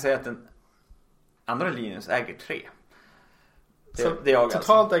 rätt. Jag kan säga att den andra Linus äger 3. Det är jag totalt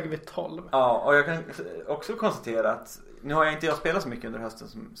alltså. Äger vi 12. Ja, och jag kan också konstatera att nu har jag spelat så mycket under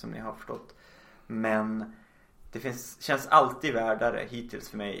hösten som ni har förstått. Men det känns alltid värdare hittills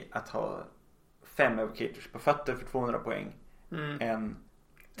för mig att ha 5 evocators på fötter för 200 poäng än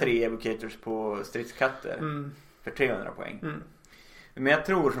 3 evocators på stridskatter för 300 poäng. Men jag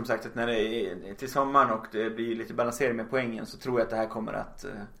tror som sagt att när det är till sommaren och det blir lite balansering med poängen så tror jag att det här kommer att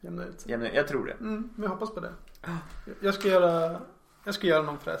jämna ut. Jag tror det. Men jag hoppas på det. Jag ska göra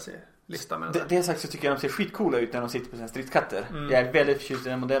någon fräsig lista med det sagt så tycker jag de ser skitcoola ut när de sitter på sina stridskatter. Jag är väldigt förtjust i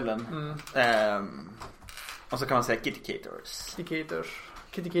den modellen. Och så kan man säga Kitty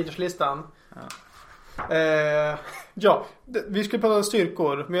Cators-listan. Ja, vi ska prata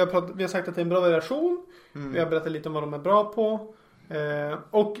styrkor. Vi har sagt att det är en bra variation. Vi har berättat lite om vad de är bra på.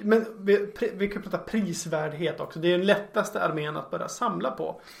 Men vi kan prata prisvärdhet också. Det är den lättaste armén att börja samla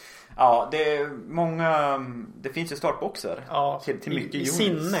på. Ja, det är många. Det finns ju startboxar till mycket i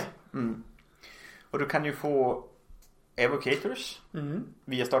sinne. Och du kan ju få evocators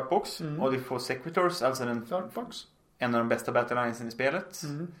via startbox och du får sequitors, alltså en av de bästa battle linesen i spelet.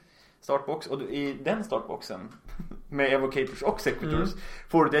 Startbox, och i den startboxen med evocators och sequitors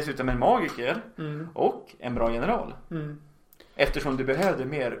får du dessutom en magiker och en bra general. Eftersom du behövde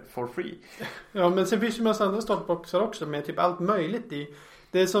mer for free. Ja, men sen finns det ju massa andra startboxar också med typ allt möjligt i.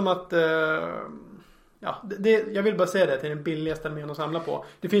 Det är som att jag vill bara säga det, att det är den billigaste armén att samla på.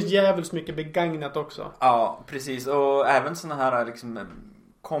 Det finns jävligt mycket begagnat också. Ja, precis. Och även såna här liksom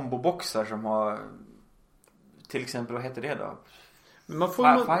komboboxar som har till exempel, vad heter det då?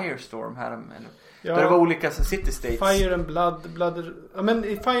 Firestorm här eller? Ja, där det var olika city states. Fire and Blood. Ja, men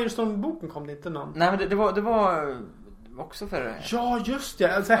i Firestorm-boken kom det inte någon. Nej, men det var också för ja, just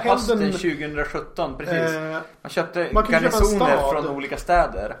det. Alltså, hösten 2017, precis. Man köpte garnisoner från olika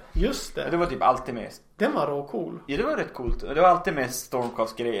städer. Just det. Och det var typ alltid med. Den var då cool. Ja, det var rätt coolt. Det var alltid med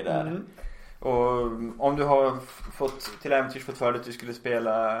Stormcast-grejer där. Och om du har till äventyrs fått för dig att du skulle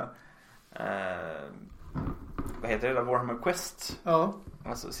spela vad heter det där? Warhammer Quest. Ja.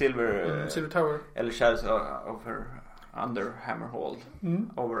 Alltså Silver Tower. Eller Shadows over Under Hammerhall.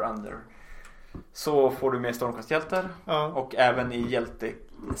 Over Under. Så får du med Stormcast-hjältar. Och även i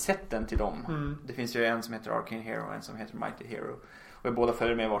hjältesätten till dem. Det finns ju en som heter Arcane Hero och en som heter Mighty Hero. Och båda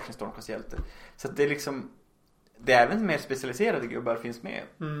följer med varsin Stormcast-hjälte. Så att det är liksom, det är även mer specialiserade gubbar finns med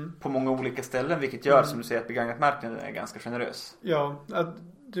på många olika ställen, vilket gör som du säger att begagnat-marknaden är ganska generös. Ja,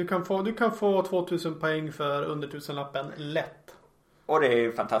 du kan få 2000 poäng för under 1000-lappen lätt. Och det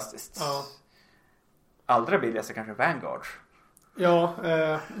är fantastiskt. Ja. Allra billigaste kanske Vanguard. Ja,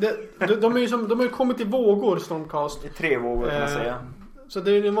 de har ju kommit i vågor, Stormcast. I 3 vågor kan man säga. Så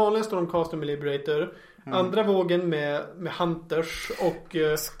det är den vanliga Stormcast med Liberator. Andra vågen med Hunters och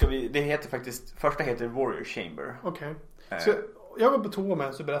det heter faktiskt, första heter Warrior Chamber. Okej. Så jag var på toa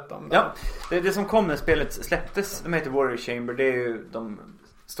med så berätta om det. Ja, det som kom när spelet släpptes, de heter Warrior Chamber. Det är ju de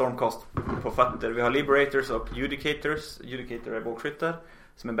Stormcast på fötter. Vi har Liberators och Judicators. Judicator är bågskyttar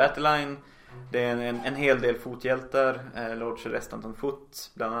som är battleline. Det är en hel del fothjältar. Lord Celestant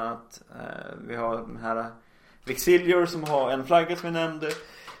Foot bland annat. Vi har den här Vexilior som har en flagga som jag nämnde.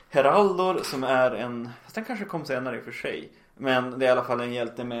 Heraldor som är fast den kanske kom senare i och för sig. Men det är i alla fall en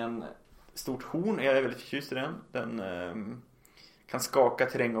hjälte med en stort horn. Jag är väldigt förtjust i den. Den kan skaka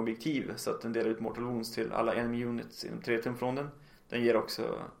terrängobjektiv så att den delar ut mortal wounds till alla enemy units inom 3 tum från den. Den ger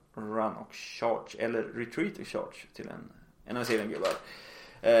också run och charge eller retreat och charge till en av sina gubbar.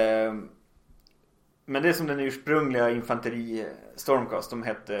 Men det är som den ursprungliga infanteri Stormcast, de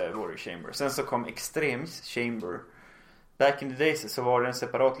hette Warrior Chamber. Sen så kom Extremis Chamber. Back in the days så var det en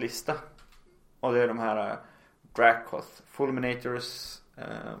separat lista. Och det är de här Dracoth, Fulminators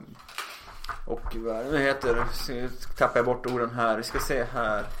och vad det heter, tappar jag bort orden här. Vi ska se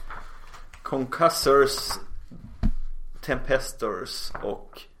här. Concussors, Tempestors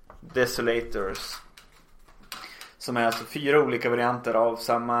och Desolators. Som är alltså 4 olika varianter av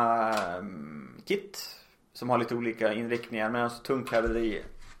samma kit. Som har lite olika inriktningar. Men alltså tung kavalleri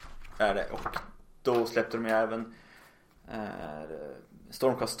är det. Och då släppte de ju även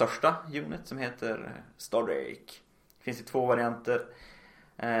Stormcast största unit som heter Stardrake. Det finns i 2 varianter.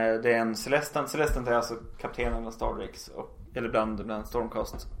 Det är en Celestant. Celestant är alltså kaptenen av Stardrakes. Eller bland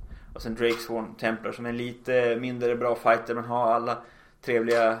Stormcast. Och sen Drakesworn Templar som är lite mindre bra fighter. Men har alla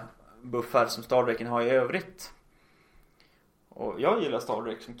trevliga buffar som Stardraken har i övrigt. Och jag gillar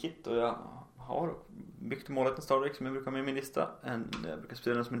Stardrake som kit. Och jag har byggt och målat en Stardrake som jag brukar ha med i min lista. Jag brukar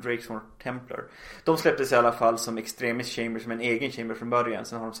spela den som en Drakesworn Templar. De släpptes i alla fall som Extremis Chamber, som en egen chamber från början.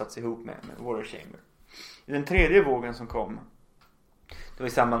 Sen har de satt sig ihop med Warrior Chamber. I den tredje vågen som kom, det var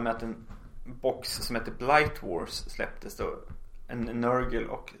i samband med att den box som heter Blight Wars släpptes då. En Nurgle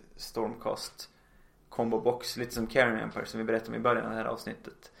och Stormcast combo box, lite som Carrion Empire som vi berättade om i början av det här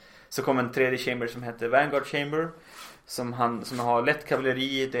avsnittet. Så kom en 3D chamber som heter Vanguard Chamber som har lätt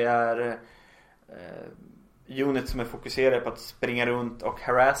kavalleri. Det är unit som är fokuserade på att springa runt och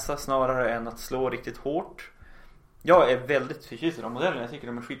harassa snarare än att slå riktigt hårt. Jag är väldigt förtjust i de modellerna. Jag tycker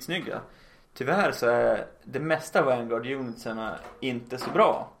de är skitsnygga. Tyvärr så är det mesta Vanguard unitsarna inte så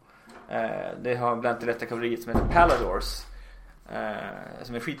bra. Det har bland annat det lätta kavalleriet som heter Paladors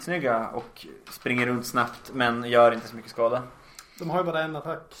som är skitsnygga och springer runt snabbt men gör inte så mycket skada. De har ju bara en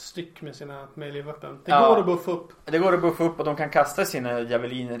attackstyck med sina melee-vapen. Det går att buffa upp. Det går att buffa upp och de kan kasta sina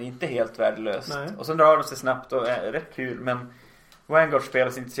javeliner inte helt värdelöst. Nej. Och så rör de sig snabbt och är rätt kul. Men Vanguard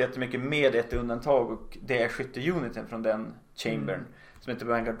spelas inte så jättemycket med ett undantag. Och det är skytteuniten från den chambern som heter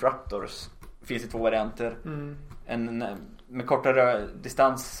Vanguard Raptors. Finns i 2 varianter. En med kortare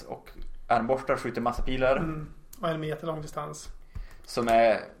distans och armborstar skjuter massa pilar. Och en meter lång distans. Som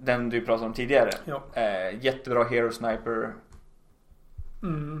är den du pratade om tidigare. Ja. Jättebra hero sniper.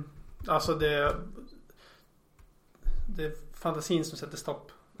 Alltså det är fantasin som sätter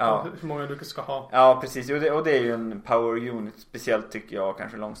stopp. Ja. Hur många du ska ha. Ja, precis. Och det är ju en power unit. Speciellt tycker jag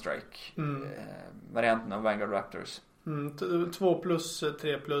kanske long strike. Varianten av Vanguard Raptors. 2+,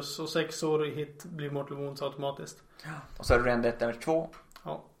 3+, och 6 år i hit blir Mortal Wounds automatiskt. Och så är det Rend 1 Damage 2.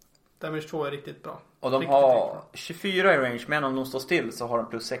 Ja, Damage 2 är riktigt bra. Och de har 24 i range, men om de står still så har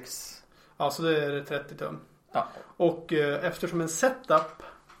de +6. Ja, så det är 30 tum. Ja. Och eftersom en setup,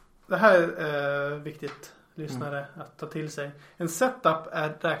 det här är viktigt lyssnare att ta till sig. En setup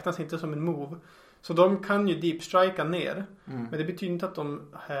räknas inte som en move. Så de kan ju deep strika ner. Men det betyder inte att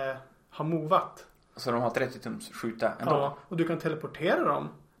de har movat. Så de har 30 tums skjuta ändå. Ja, och du kan teleportera dem.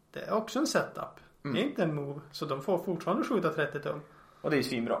 Det är också en setup. Det är inte en move. Så de får fortfarande skjuta 30 tum. Och det är ju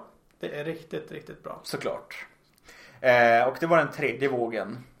svinbra. Det är riktigt, riktigt bra. Såklart. Och det var den 3:e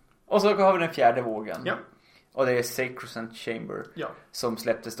vågen. Och så har vi den 4:e vågen. Ja. Och det är Sacrosanct Chamber. Ja. Som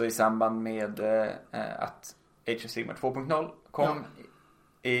släpptes då i samband med att Age of Sigmar 2.0 kom.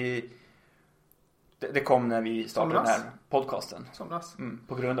 Det kom när vi startade den här podcasten. Somras.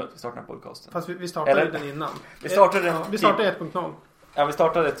 På grund av att vi startade podcasten. Fast vi startade den innan. Vi startade 1.0. Ja, vi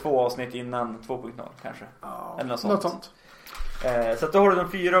startade 2 avsnitt innan 2.0 kanske. Ja, eller något sånt. Så att då har du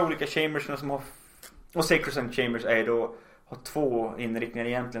de 4 olika chambersna som har... Och Sacrosanct Chambers är då... Har 2 inriktningar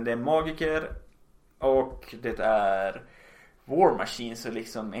egentligen. Det är magiker och det är War Machines och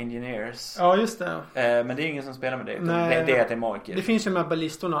liksom Engineers. Ja, just det. Men det är ingen som spelar med det. Nej, det är att det är magiker. Det finns ju med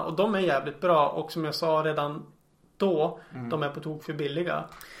ballistorna och de är jävligt bra. Och som jag sa redan då, de är på tok för billiga.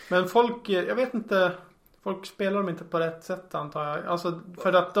 Men folk, jag vet inte... Folk spelar dem inte på rätt sätt antar jag. Alltså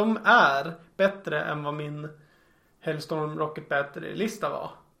för att de är bättre än vad min Hellstorm Rocket Battery-lista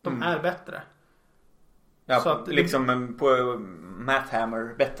var. De är bättre. Ja, så att liksom på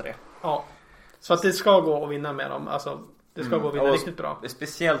Mathhammer bättre. Ja. Så att det ska gå att vinna med dem. Alltså det ska gå att vinna riktigt bra.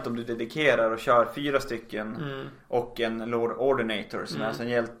 Speciellt om du dedikerar och kör 4 stycken och en Lord Ordinator som är alltså en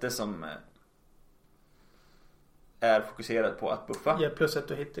hjälte som är fokuserad på att buffa. Ge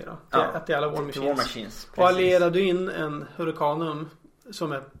 +1 och hit i då. Att det är alla War Machines. Och alierar du in en Hurricanum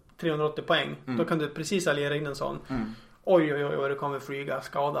som är 380 poäng. Då kan du precis alliera in en sån. Oj, det kommer flyga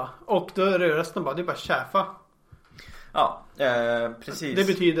skada. Och då röras den bara, det är bara käfa. Ja, precis. Det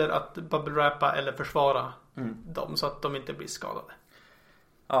betyder att bubble wrappa eller försvara dem så att de inte blir skadade.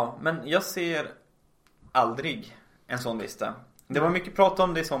 Ja, men jag ser aldrig en sån lista. Det var mycket prat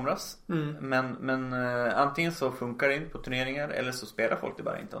om det i somras. Men antingen så funkar det inte på turneringar eller så spelar folk det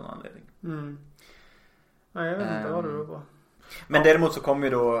bara inte av någon anledning. Nej, jag vet inte vad du är på. Men däremot så kommer ju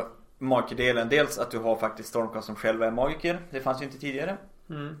då magikerdelen. Dels att du har faktiskt Stormcast som själva är magiker. Det fanns ju inte tidigare.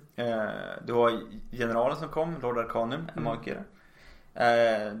 Du har generalen som kom, Lord Arcanum, är magiker.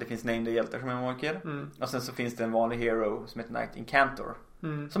 Det finns named hjältar som är magiker. Och sen så finns det en vanlig hero som heter Knight Incantor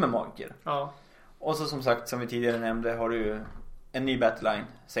som är magiker. Ja. Och så som sagt, som vi tidigare nämnde, har du en ny battleline,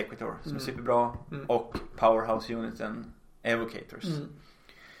 Sequitor, som är superbra. Och powerhouse-uniten Evocators.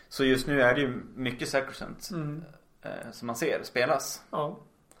 Så just nu är det ju mycket Sacrosanct som man ser spelas. Ja.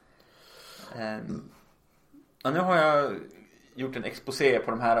 Och nu har jag gjort en exposé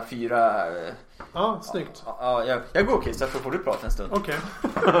på de här 4. Ja, snyggt. Jag går Chris, så får du prata en stund. Okej.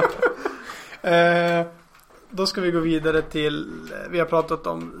 Då ska vi gå vidare till, vi har pratat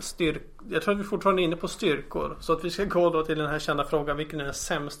om jag tror att vi fortfarande är inne på styrkor. Så att vi ska gå då till den här kända frågan, vilken är den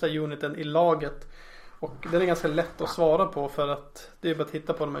sämsta uniten i laget? Och den är ganska lätt att svara på för att det är bara att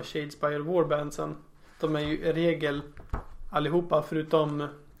titta på de här Shadespire Warbandsen. De är ju i regel allihopa förutom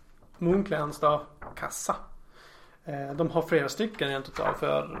Moonclans då, kassa. De har flera stycken egentligen,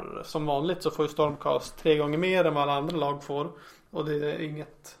 för som vanligt så får ju Stormcast 3 gånger mer än vad alla andra lag får. Och det är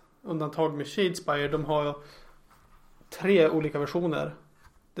inget undantag med Shadespire. De har 3 olika versioner.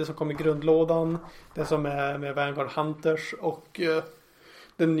 Det som kommer i grundlådan, det som är med Vanguard Hunters och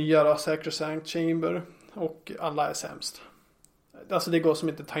den nya då, Sacrosanct Chamber. Och alla är sämst. Alltså det går som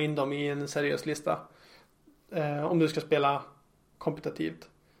inte ta in dem i en seriös lista. Om du ska spela kompetitivt.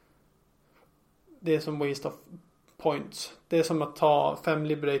 Det är som waste of points. Det är som att ta 5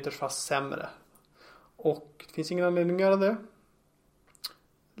 Liberators fast sämre. Och det finns ingen anledning att göra det.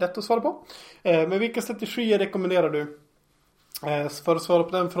 Lätt att svara på. Men vilka strategier rekommenderar du? För att svara på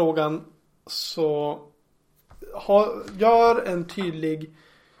den frågan så gör en tydlig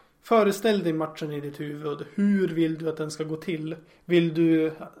föreställ dig matchen i ditt huvud. Hur vill du att den ska gå till? Vill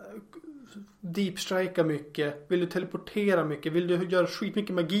du deepstrika mycket? Vill du teleportera mycket? Vill du göra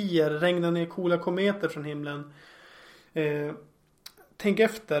skitmycket magier? Regna ner coola kometer från himlen? Tänk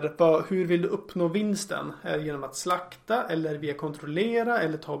efter. Hur vill du uppnå vinsten? Är det genom att slakta? Eller via kontrollera?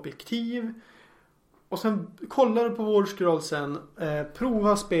 Eller ta objektiv? Och sen kollar du på vårdscrollsen.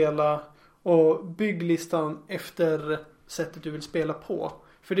 Prova spela. Och bygg listan efter sättet du vill spela på.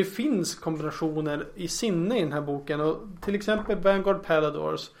 För det finns kombinationer i sinne i den här boken. Och till exempel Vanguard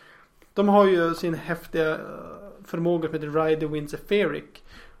Paladors. De har ju sin häftiga förmåga som heter Ride the Winds Etheric.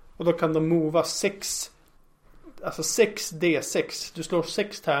 Och då kan de mova 6 D6. Du slår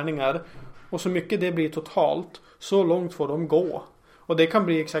 6 tärningar. Och så mycket det blir totalt. Så långt får de gå. Och det kan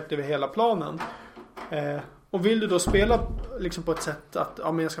bli exakt över hela planen. Och vill du då spela liksom på ett sätt att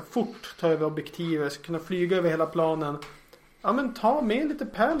men jag ska fort ta över objektivet. Jag ska kunna flyga över hela planen. Ja men ta med lite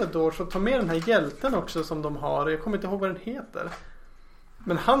Paladors och ta med den här hjälten också som de har. Jag kommer inte ihåg vad den heter.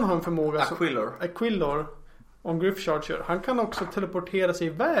 Men han har en förmåga Aquilor om Griff Charger. Han kan också teleportera sig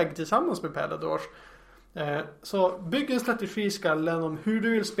iväg tillsammans med Paladors. Så bygg en strategi i skallen om hur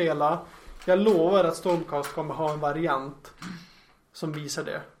du vill spela. Jag lovar att Stormcast kommer ha en variant som visar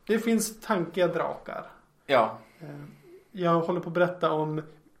det. Det finns tankiga drakar. Ja. Jag håller på att berätta om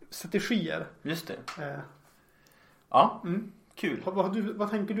strategier. Just det. Ja, kul. Vad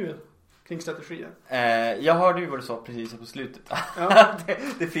tänker du kring strategier? Jag hörde ju vad du sa precis på slutet. Ja.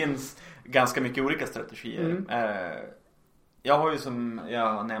 det finns ganska mycket olika strategier. Jag har ju som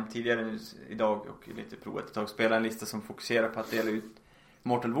jag har nämnt tidigare idag och lite provat ett tag spela en lista som fokuserar på att dela ut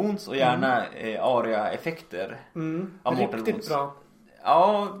Mortal Wounds och gärna aria-effekter av Mortal Riktigt Wounds. Bra.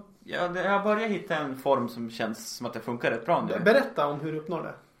 Ja, jag börjar hitta en form som känns som att det funkar rätt bra nu. Berätta om hur du uppnår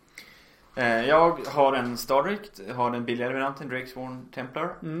det. Jag har en Stardrake, jag har en billigare varianten, Drakesworn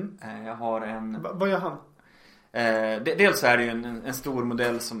Templar. Jag har en... Vad gör han? Dels är det ju en stor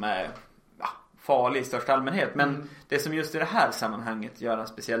modell som är farlig i största allmänhet. Men det som just i det här sammanhanget gör den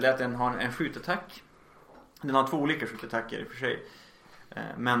speciell, det är att den har en skjutattack. Den har 2 olika skjutattacker i och för sig.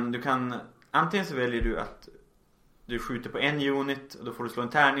 Men du kan, antingen så väljer du att du skjuter på en unit och då får du slå en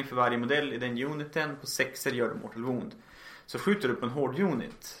tärning för varje modell i den uniten. På 6 gör du Mortal Wound. Så skjuter du på en hård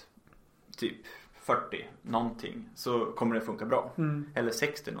unit, typ 40 någonting, så kommer det funka bra. Eller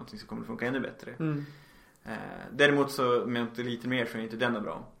 60 någonting, så kommer det funka ännu bättre. Däremot så med inte lite mer så är inte den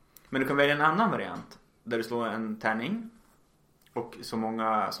bra. Men du kan välja en annan variant där du slår en tärning och så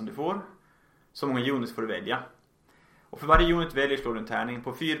många som du får, så många units får du välja. Och för varje unit väljer slår du en tärning.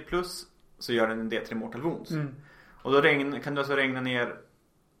 På 4+ så gör den en D3 Mortal Wounds. Och då kan du alltså regna ner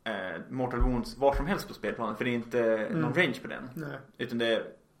Mortal Wounds var som helst på spelplanen, för det är inte någon range på den. Nej. Utan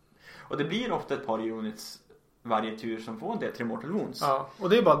och det blir ofta ett par units varje tur som får en D3 Mortal Wounds. Ja, och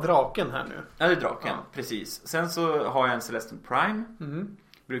det är bara draken här nu. Ja, det är draken, precis. Sen så har jag en Celestial Prime.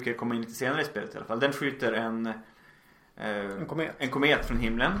 Brukar komma in lite senare i spelet i alla fall. Den skjuter en komet från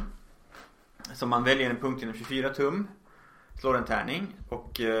himlen. Så man väljer en punkt inom 24 tum. Slår en tärning.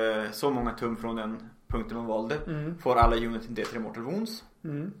 Och så många tum från den punkten man valde får alla units in D3 Mortal Wounds.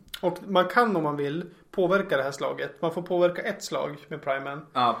 Och man kan, om man vill, påverka det här slaget. Man får påverka ett slag med Primen.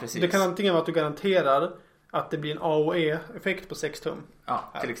 Ja, precis. Det kan antingen vara att du garanterar att det blir en AOE-effekt på 6 tum.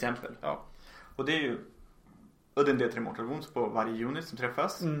 Ja, till exempel. Ja. Och det är ju udden D3 Mortal Wounds på varje unit som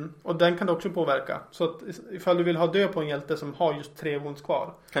träffas. Och den kan du också påverka. Så att ifall du vill ha död på en hjälte som har just 3 wounds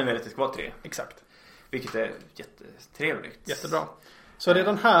kvar. Kan du välja att det ska vara 3. Exakt. Vilket är jättetrevligt. Jättebra. Så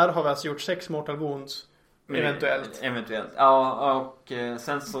redan här har vi alltså gjort 6 Mortal Wounds. Eventuellt. Ja, och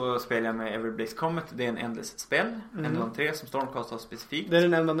sen så spelar jag med Every Blaze Comet. Det är en endless spel. En av de 3 som Stormcast har specifikt. Det är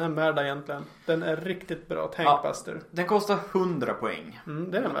den enda den värda egentligen. Den är riktigt bra. Tankbuster. Ja, den kostar 100 poäng.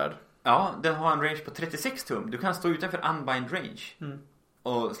 Det är den värd. Ja, den har en range på 36 tum. Du kan stå utanför unbind range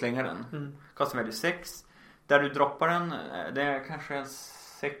och slänga den. Kostar väldigt 6. Där du droppar den, det är kanske en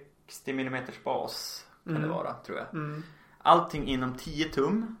 60 mm bas. kan det vara, tror jag. Allting inom 10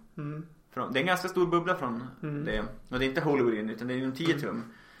 tum. Det är en ganska stor bubbla från det. Och det är inte Holy Within, utan det är inom 10 tum.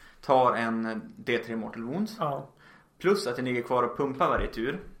 Tar en D3 Mortal Wounds. Plus att den ligger kvar och pumpar varje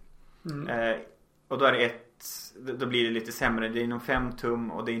tur. Och då är det då blir det lite sämre. Det är inom 5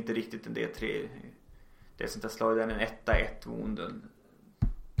 tum och det är inte riktigt en D3. Det är sånt där slag där en 1 wound.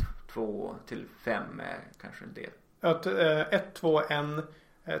 2 till 5 är kanske en D. 1, 2,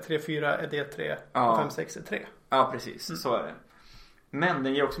 1, 3, 4 är D3 och 5, 6 är 3. Ja, precis. Så är det. Men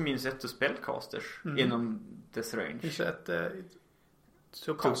den ger också -1 till spellcasters inom dess range.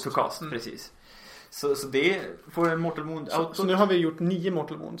 To cast, precis. Så det får en Mortal Wound. Så nu har vi gjort 9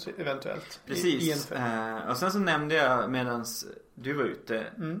 Mortal Wounds eventuellt. Precis. Och sen så nämnde jag medans du var ute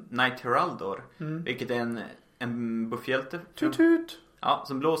Knight Heraldor, vilket är en buffhjälte. Tut. Ja,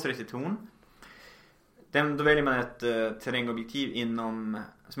 som blåser i sitt horn. Då väljer man ett terrängobjektiv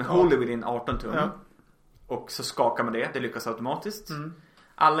som är Holy Within 18 tum. Ja. Och så skakar man det lyckas automatiskt.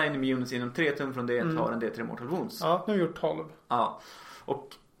 Alla enemy units inom 3 tum från det har en D3 Mortal Wounds. Ja, nu har vi gjort 12. Ja,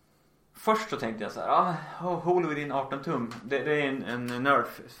 och först så tänkte jag så här, Holy Within 18 tum. Det är en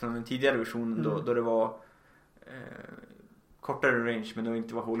nerf från en tidigare version då det var kortare range, men då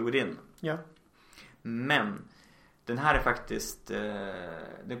inte var Holy Within. Ja. Men den här är faktiskt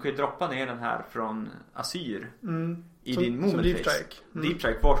den kan ju droppa ner den här från Asyr i din moment Deep Strike. Deep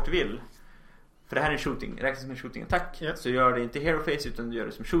Strike vart du vill. För det här är en shooting, räknas som en shooting-attack. Så gör det inte hero face utan du gör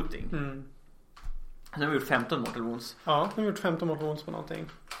det som shooting. Nu har vi gjort 15 Mortal Wounds. Ja, nu har vi gjort 15 Mortal Wounds på någonting.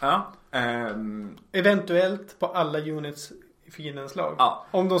 Ja. Eventuellt på alla units i fiendens lag. Ja.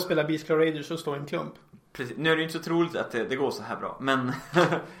 Om de spelar Beastclaw Raiders så står en klump. Precis. Nu är det inte så troligt att det går så här bra. Men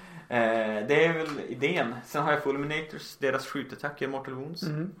det är väl idén. Sen har jag Fulminators, deras skjutattacker Mortal Wounds.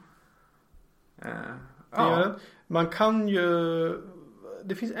 Det gör det. Man kan ju...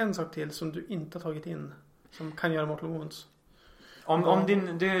 Det finns en sak till som du inte har tagit in. Som kan göra Mortal Wounds. Om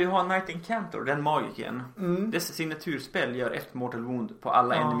du har Knight Incantor, den magiken. Dess signaturspel gör 1 Mortal Wound på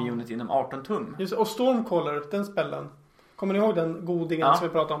alla enemy unit inom 18 tum. Just, och Stormcaller, den spellen. Kommer ni ihåg den godingen som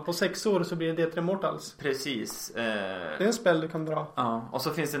vi pratade om? På 6 år så blir det D3 Mortals. Precis. Det är en spell du kan dra. Ja, och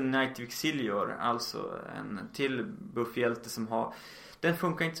så finns det en Knight Vixilior. Alltså en till buffhjälte som har... Den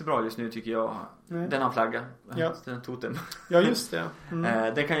funkar inte så bra just nu tycker jag. Nej. Den har flagga. Ja. Den totem. Ja, just det.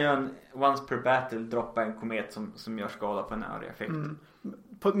 Den kan göra en once per battle droppa en komet som gör skada på en area effekt.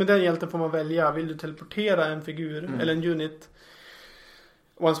 Med den hjälten får man välja. Vill du teleportera en figur eller en unit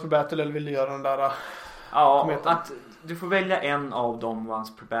once per battle, eller vill du göra den där kometen? Att du får välja en av dem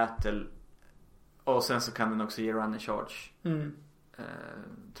once per battle. Och sen så kan den också ge run and charge.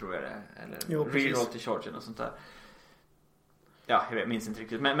 Tror jag det. Eller reroll till charge och sånt där. Ja, jag minns inte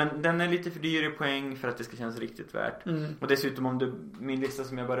riktigt. Men den är lite för dyr i poäng för att det ska kännas riktigt värt. Och dessutom om min lista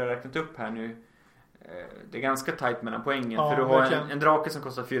som jag bara räknat upp här nu, det är ganska tajt mellan poängen. För du har en drake som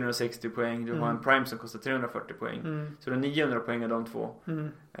kostar 460 poäng. Du har en prime som kostar 340 poäng. Så du har 900 poäng av de två.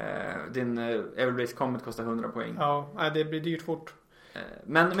 Din Everblaze Comet kostar 100 poäng. Ja, det blir dyrt fort.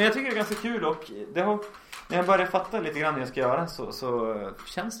 Men jag tycker det är ganska kul. Och när jag börjar fatta lite grann hur jag ska göra så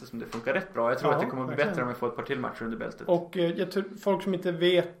känns det som det funkar rätt bra. Jag tror att det kommer att bli bättre om jag får ett par till matcher under bältet. Och jag tror folk som inte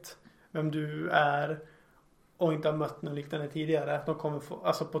vet vem du är och inte har mött någon liknande tidigare, att de kommer få,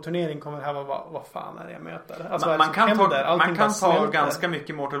 alltså på turnering kommer det här vara vad fan är det jag möter? Alltså man kan ta ganska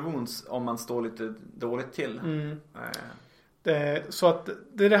mycket Mortal Wounds om man står lite dåligt till. Så att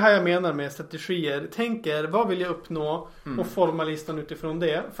det är det här jag menar med strategier. Tänker, vad vill jag uppnå och forma listan utifrån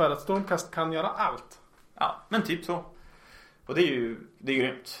det, för att Stormcast kan göra allt. Ja, men typ så. Och det är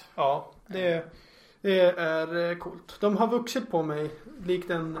grymt. Ja, det är coolt. De har vuxit på mig likt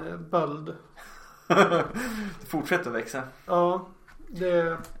en böld. Fortsätter växa. Ja, det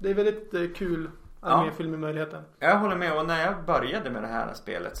är väldigt kul arméfilm med möjligheten. Jag håller med, och när jag började med det här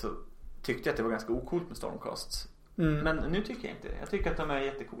spelet så tyckte jag att det var ganska ocoolt med Stormcasts. Men nu tycker jag inte det. Jag tycker att de är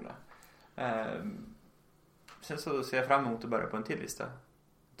jättecoola. Sen så ser jag fram emot att börja på en till lista.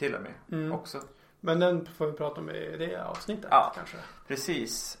 Till och med också. Men den får vi prata om i det avsnittet kanske.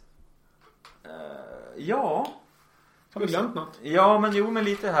 Precis. Ja. Har vi glömt något? Ja, men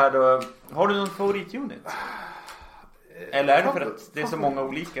lite här då. Har du någon favoritunit? Eller är det för att det är så många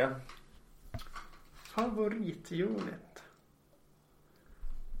olika? Favoritunit?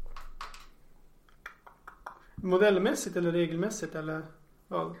 Modellmässigt eller regelmässigt eller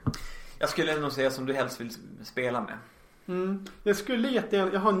vad? Jag skulle nog säga som du helst vill spela med. Jag skulle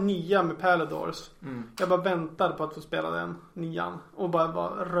jättegärna, jag har 9 med Paladors. Jag bara väntar på att få spela den 9 och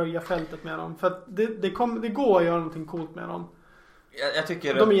bara röja fältet med dem. För att det går att göra någonting coolt med dem. Jag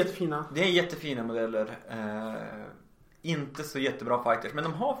tycker de är jättefina. Det är jättefina modeller. Inte så jättebra fighters, men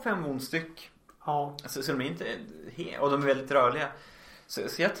de har 5 woundstyck. Ja. Så de är inte... Och de är väldigt rörliga.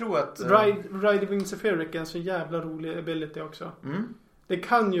 Så jag tror att... Ride Wings of Fear är en så jävla rolig ability också. Mm. Det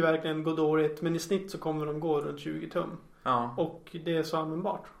kan ju verkligen gå dåligt, men i snitt så kommer de gå runt 20 tum. Ja. Och det är så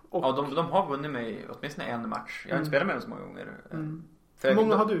användbart. Och... Ja, de har vunnit mig åtminstone en match. Jag har inte spelat med dem så många gånger. Hur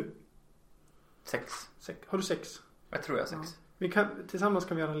många har du? 6. Har du 6? Jag tror jag har 6. Tillsammans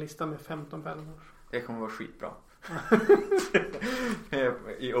kan vi göra en lista med 15 Paladors. Det kommer vara skitbra.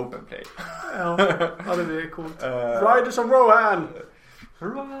 I open play. Ja, det blir coolt. Riders of Rohan!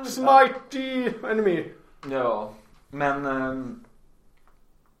 Smite the enemy! Ja, men...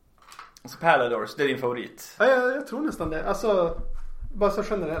 så Paladors, det är din favorit? Ja, jag tror nästan det. Alltså, bara så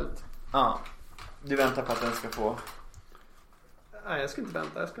generellt. Ja. Du väntar på att den ska få... Nej, jag ska inte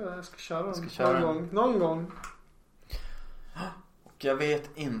vänta. Jag ska köra den. Någon gång. Och jag vet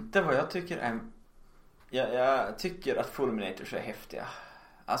inte vad jag tycker är... Jag tycker att Fulminators är häftiga.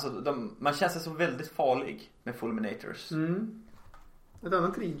 Alltså, man känns så väldigt farlig med Fulminators. Ett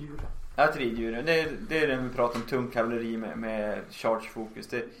annat riddjur. Ja, ett riddjur. Det är den vi pratar om, tung kavalleri med charge-fokus.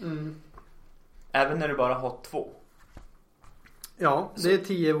 Även när du bara har 2. Ja, det är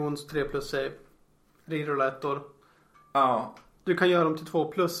 10 wounds, 3 plus save. Reroll-ettor. Ja. Du kan göra dem till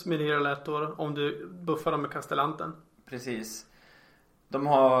 2 plus med reroll-ettor om du buffar dem med kastellanten. Precis. De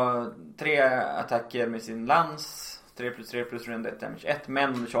har 3 attacker med sin lans. 3 plus rend 1 damage 1.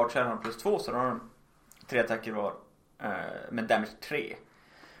 Men om du chargear har plus 2 så har de 3 attacker var med damage 3.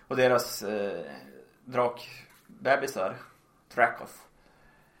 Och deras drakbebisar, Trakoth,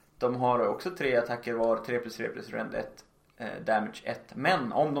 de har också 3 attacker var, 3 plus rend 1, damage 1.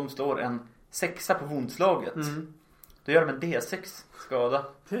 Men om de slår en 6 på vondslaget, då gör de en D6 skada.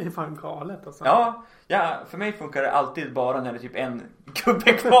 Det är fan galet alltså. Ja, för mig funkar det alltid bara när det är typ en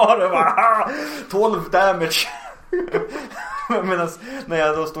gubbe kvar och bara 12 damage. Medan när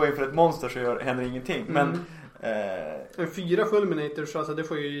jag då står inför ett monster så händer ingenting. Men 4 fulminators, alltså det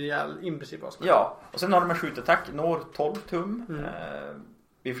får ju in princip avsnitt. Ja, och sen har de en skjutattack, når 12 tum.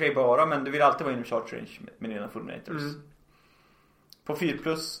 I och för sig bara, men du vill alltid vara inom charge range med dina fulminators. På 4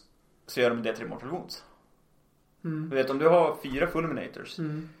 plus så gör de D3 mortal wounds. Du vet, om du har 4 fulminators,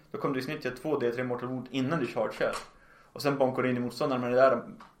 då kommer du i snitt till 2 D3 mortal wounds innan du chargear. Och sen bonkar du in i motståndaren med det där,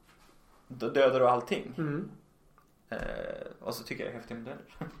 då dödar du allting. Och så tycker jag det är häftigt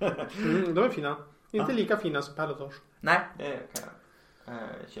modeller. De är fina. Inte lika fina som Paladors. Nej, det kan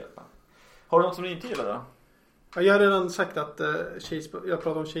jag köpa. Har du något som du inte gillar då? Jag har redan sagt att jag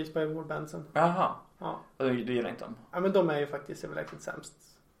pratar om Chase by Warbandsen. Jaha. Ja. Och du gillar inte dem? Ja, men de är ju faktiskt överlägset sämst.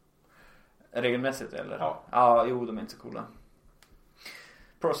 Regelmässigt eller? Ja. Ja, jo, de är inte så coola.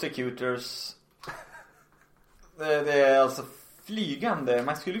 Prosecutors. Det är alltså flygande.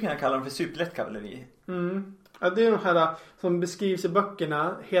 Man skulle kunna kalla dem för superlätt kavalleri. Ja, det är de här som beskrivs i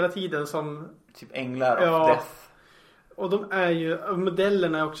böckerna hela tiden som... Typ änglar of death. Och de är ju...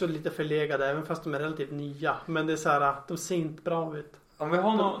 Modellerna är också lite förlegade, även fast de är relativt nya. Men det är så här, de ser inte bra ut. Om vi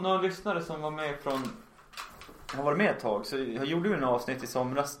har någon lyssnare som var med har varit med ett tag, så gjorde vi en avsnitt i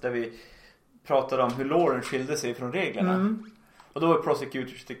somras där vi pratade om hur loren skilde sig från reglerna. Och då var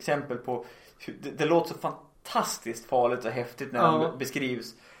Prosecutors ett exempel på hur det låter så fantastiskt farligt och häftigt när de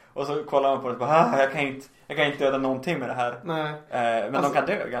beskrivs. Och så kollar man på det och bara, jag kan inte döda någonting med det här. Nej. Men alltså, de kan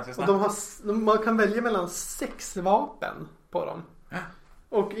dö ganska snabbt. Och man kan välja mellan 6 vapen på dem.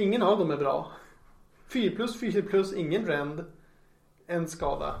 Och ingen av dem är bra. 4 plus, ingen rend. En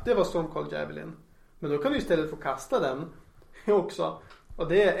skada. Det var Stormcall Javelin. Men då kan du istället få kasta den också. Och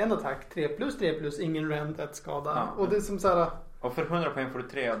det är en attack. 3 plus, ingen rend, ett skada. Ja. Och det är som så här... Och för 100 poäng får du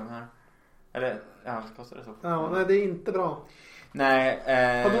 3 av de här. Eller, ja, så kostar det så. Ja, nej, det är inte bra. Nej.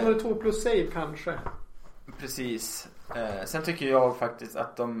 Ja, då var det 2 plus save kanske. Precis. Sen tycker jag faktiskt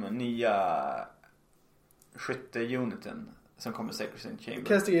att de nya skytte-uniten som kommer Sacred Sin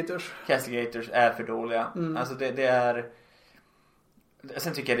Chamber. Castigators är för dåliga. Alltså det är...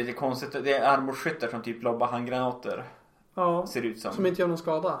 Sen tycker jag det är lite konstigt. Det är armorskyttar som typ lobbar handgranater. Ja, ser ut som inte gör någon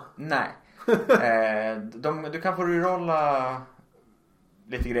skada. Nej. Du kan få rerolla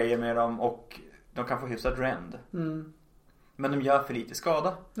lite grejer med dem och de kan få hyfsad rend. Men de gör för lite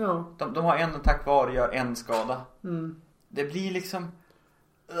skada. Ja. De har en attack var och gör en skada. Det blir liksom...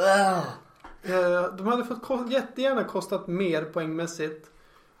 De hade fått jättegärna kostat mer poängmässigt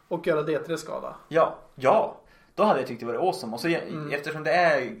och göra D3 skada. Ja. Då hade jag tyckt det var awesome. Och så eftersom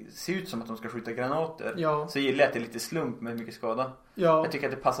det ser ut som att de ska skjuta granater, så gillar jag att det är lite slump med mycket skada. Jag tycker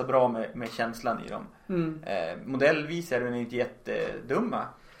att det passar bra med känslan i dem. Modellvis är de inte jättedumma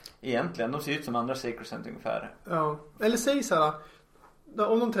egentligen. De ser ut som andra Sacred Cent ungefär. Ja. Eller säg så här,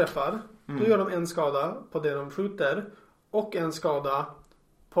 om de träffar, då gör de en skada på det de skjuter och en skada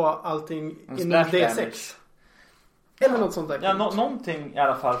på allting En inom splash D6. damage. Eller något sånt där. Ja, någonting i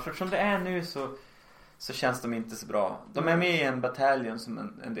alla fall. För som det är nu så känns de inte så bra. De är med i en bataljon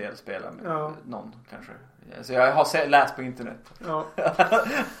som en del spelar med. Ja. Någon kanske. Så jag har läst på internet. Ja.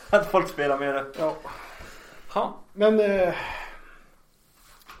 Att folk spelar med det. Ja. Ja. Men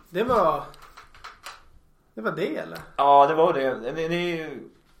det var det eller? Ja, det var det. Ni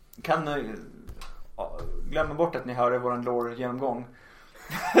kan glömma bort att ni hörde våran lore-genomgång.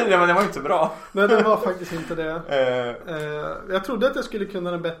 Det var inte så bra. Nej, det var faktiskt inte det. Jag trodde att jag skulle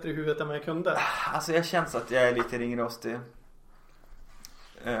kunna den bättre i huvudet än vad jag kunde. Alltså jag känns att jag är lite ringrostig.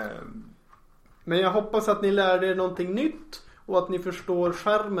 Men jag hoppas att ni lärde er någonting nytt och att ni förstår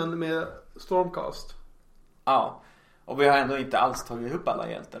skärmen med Stormcast. Ja, och vi har ändå inte alls tagit upp alla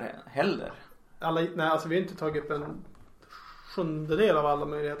hjältar heller. Nej, alltså vi har inte tagit upp en 1/7 av alla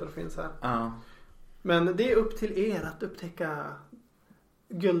möjligheter som finns här. Ja. Men det är upp till er att upptäcka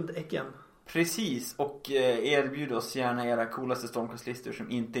guldäggen. Precis, och erbjud oss gärna era coolaste Stormcast-listor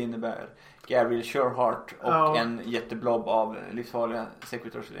som inte innebär Gabriel Sureheart och en jätteblob av livsfarliga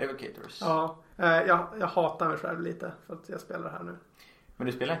Secretors eller Evocators. Ja, jag hatar mig själv lite för att jag spelar här nu. Men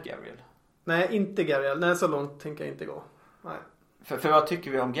du spelar inte Gabriel? Nej, inte Gabriel. Nej, så långt tänker jag inte gå. Nej. För vad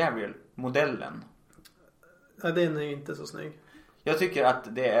tycker vi om Gabriel? Modellen? Ja, den är ju inte så snygg. Jag tycker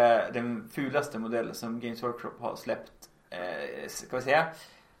att det är den fulaste modellen som Games Workshop har släppt. Ska vi säga?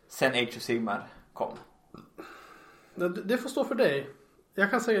 Sen Age of Sigmar kom. Det får stå för dig.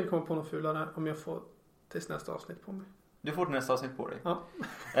 Jag kan säkert komma på något fulare om jag får tills nästa avsnitt på mig. Du får till nästa avsnitt på dig. Ja.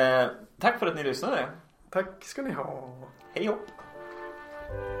 Tack för att ni lyssnade. Tack ska ni ha. Hej då.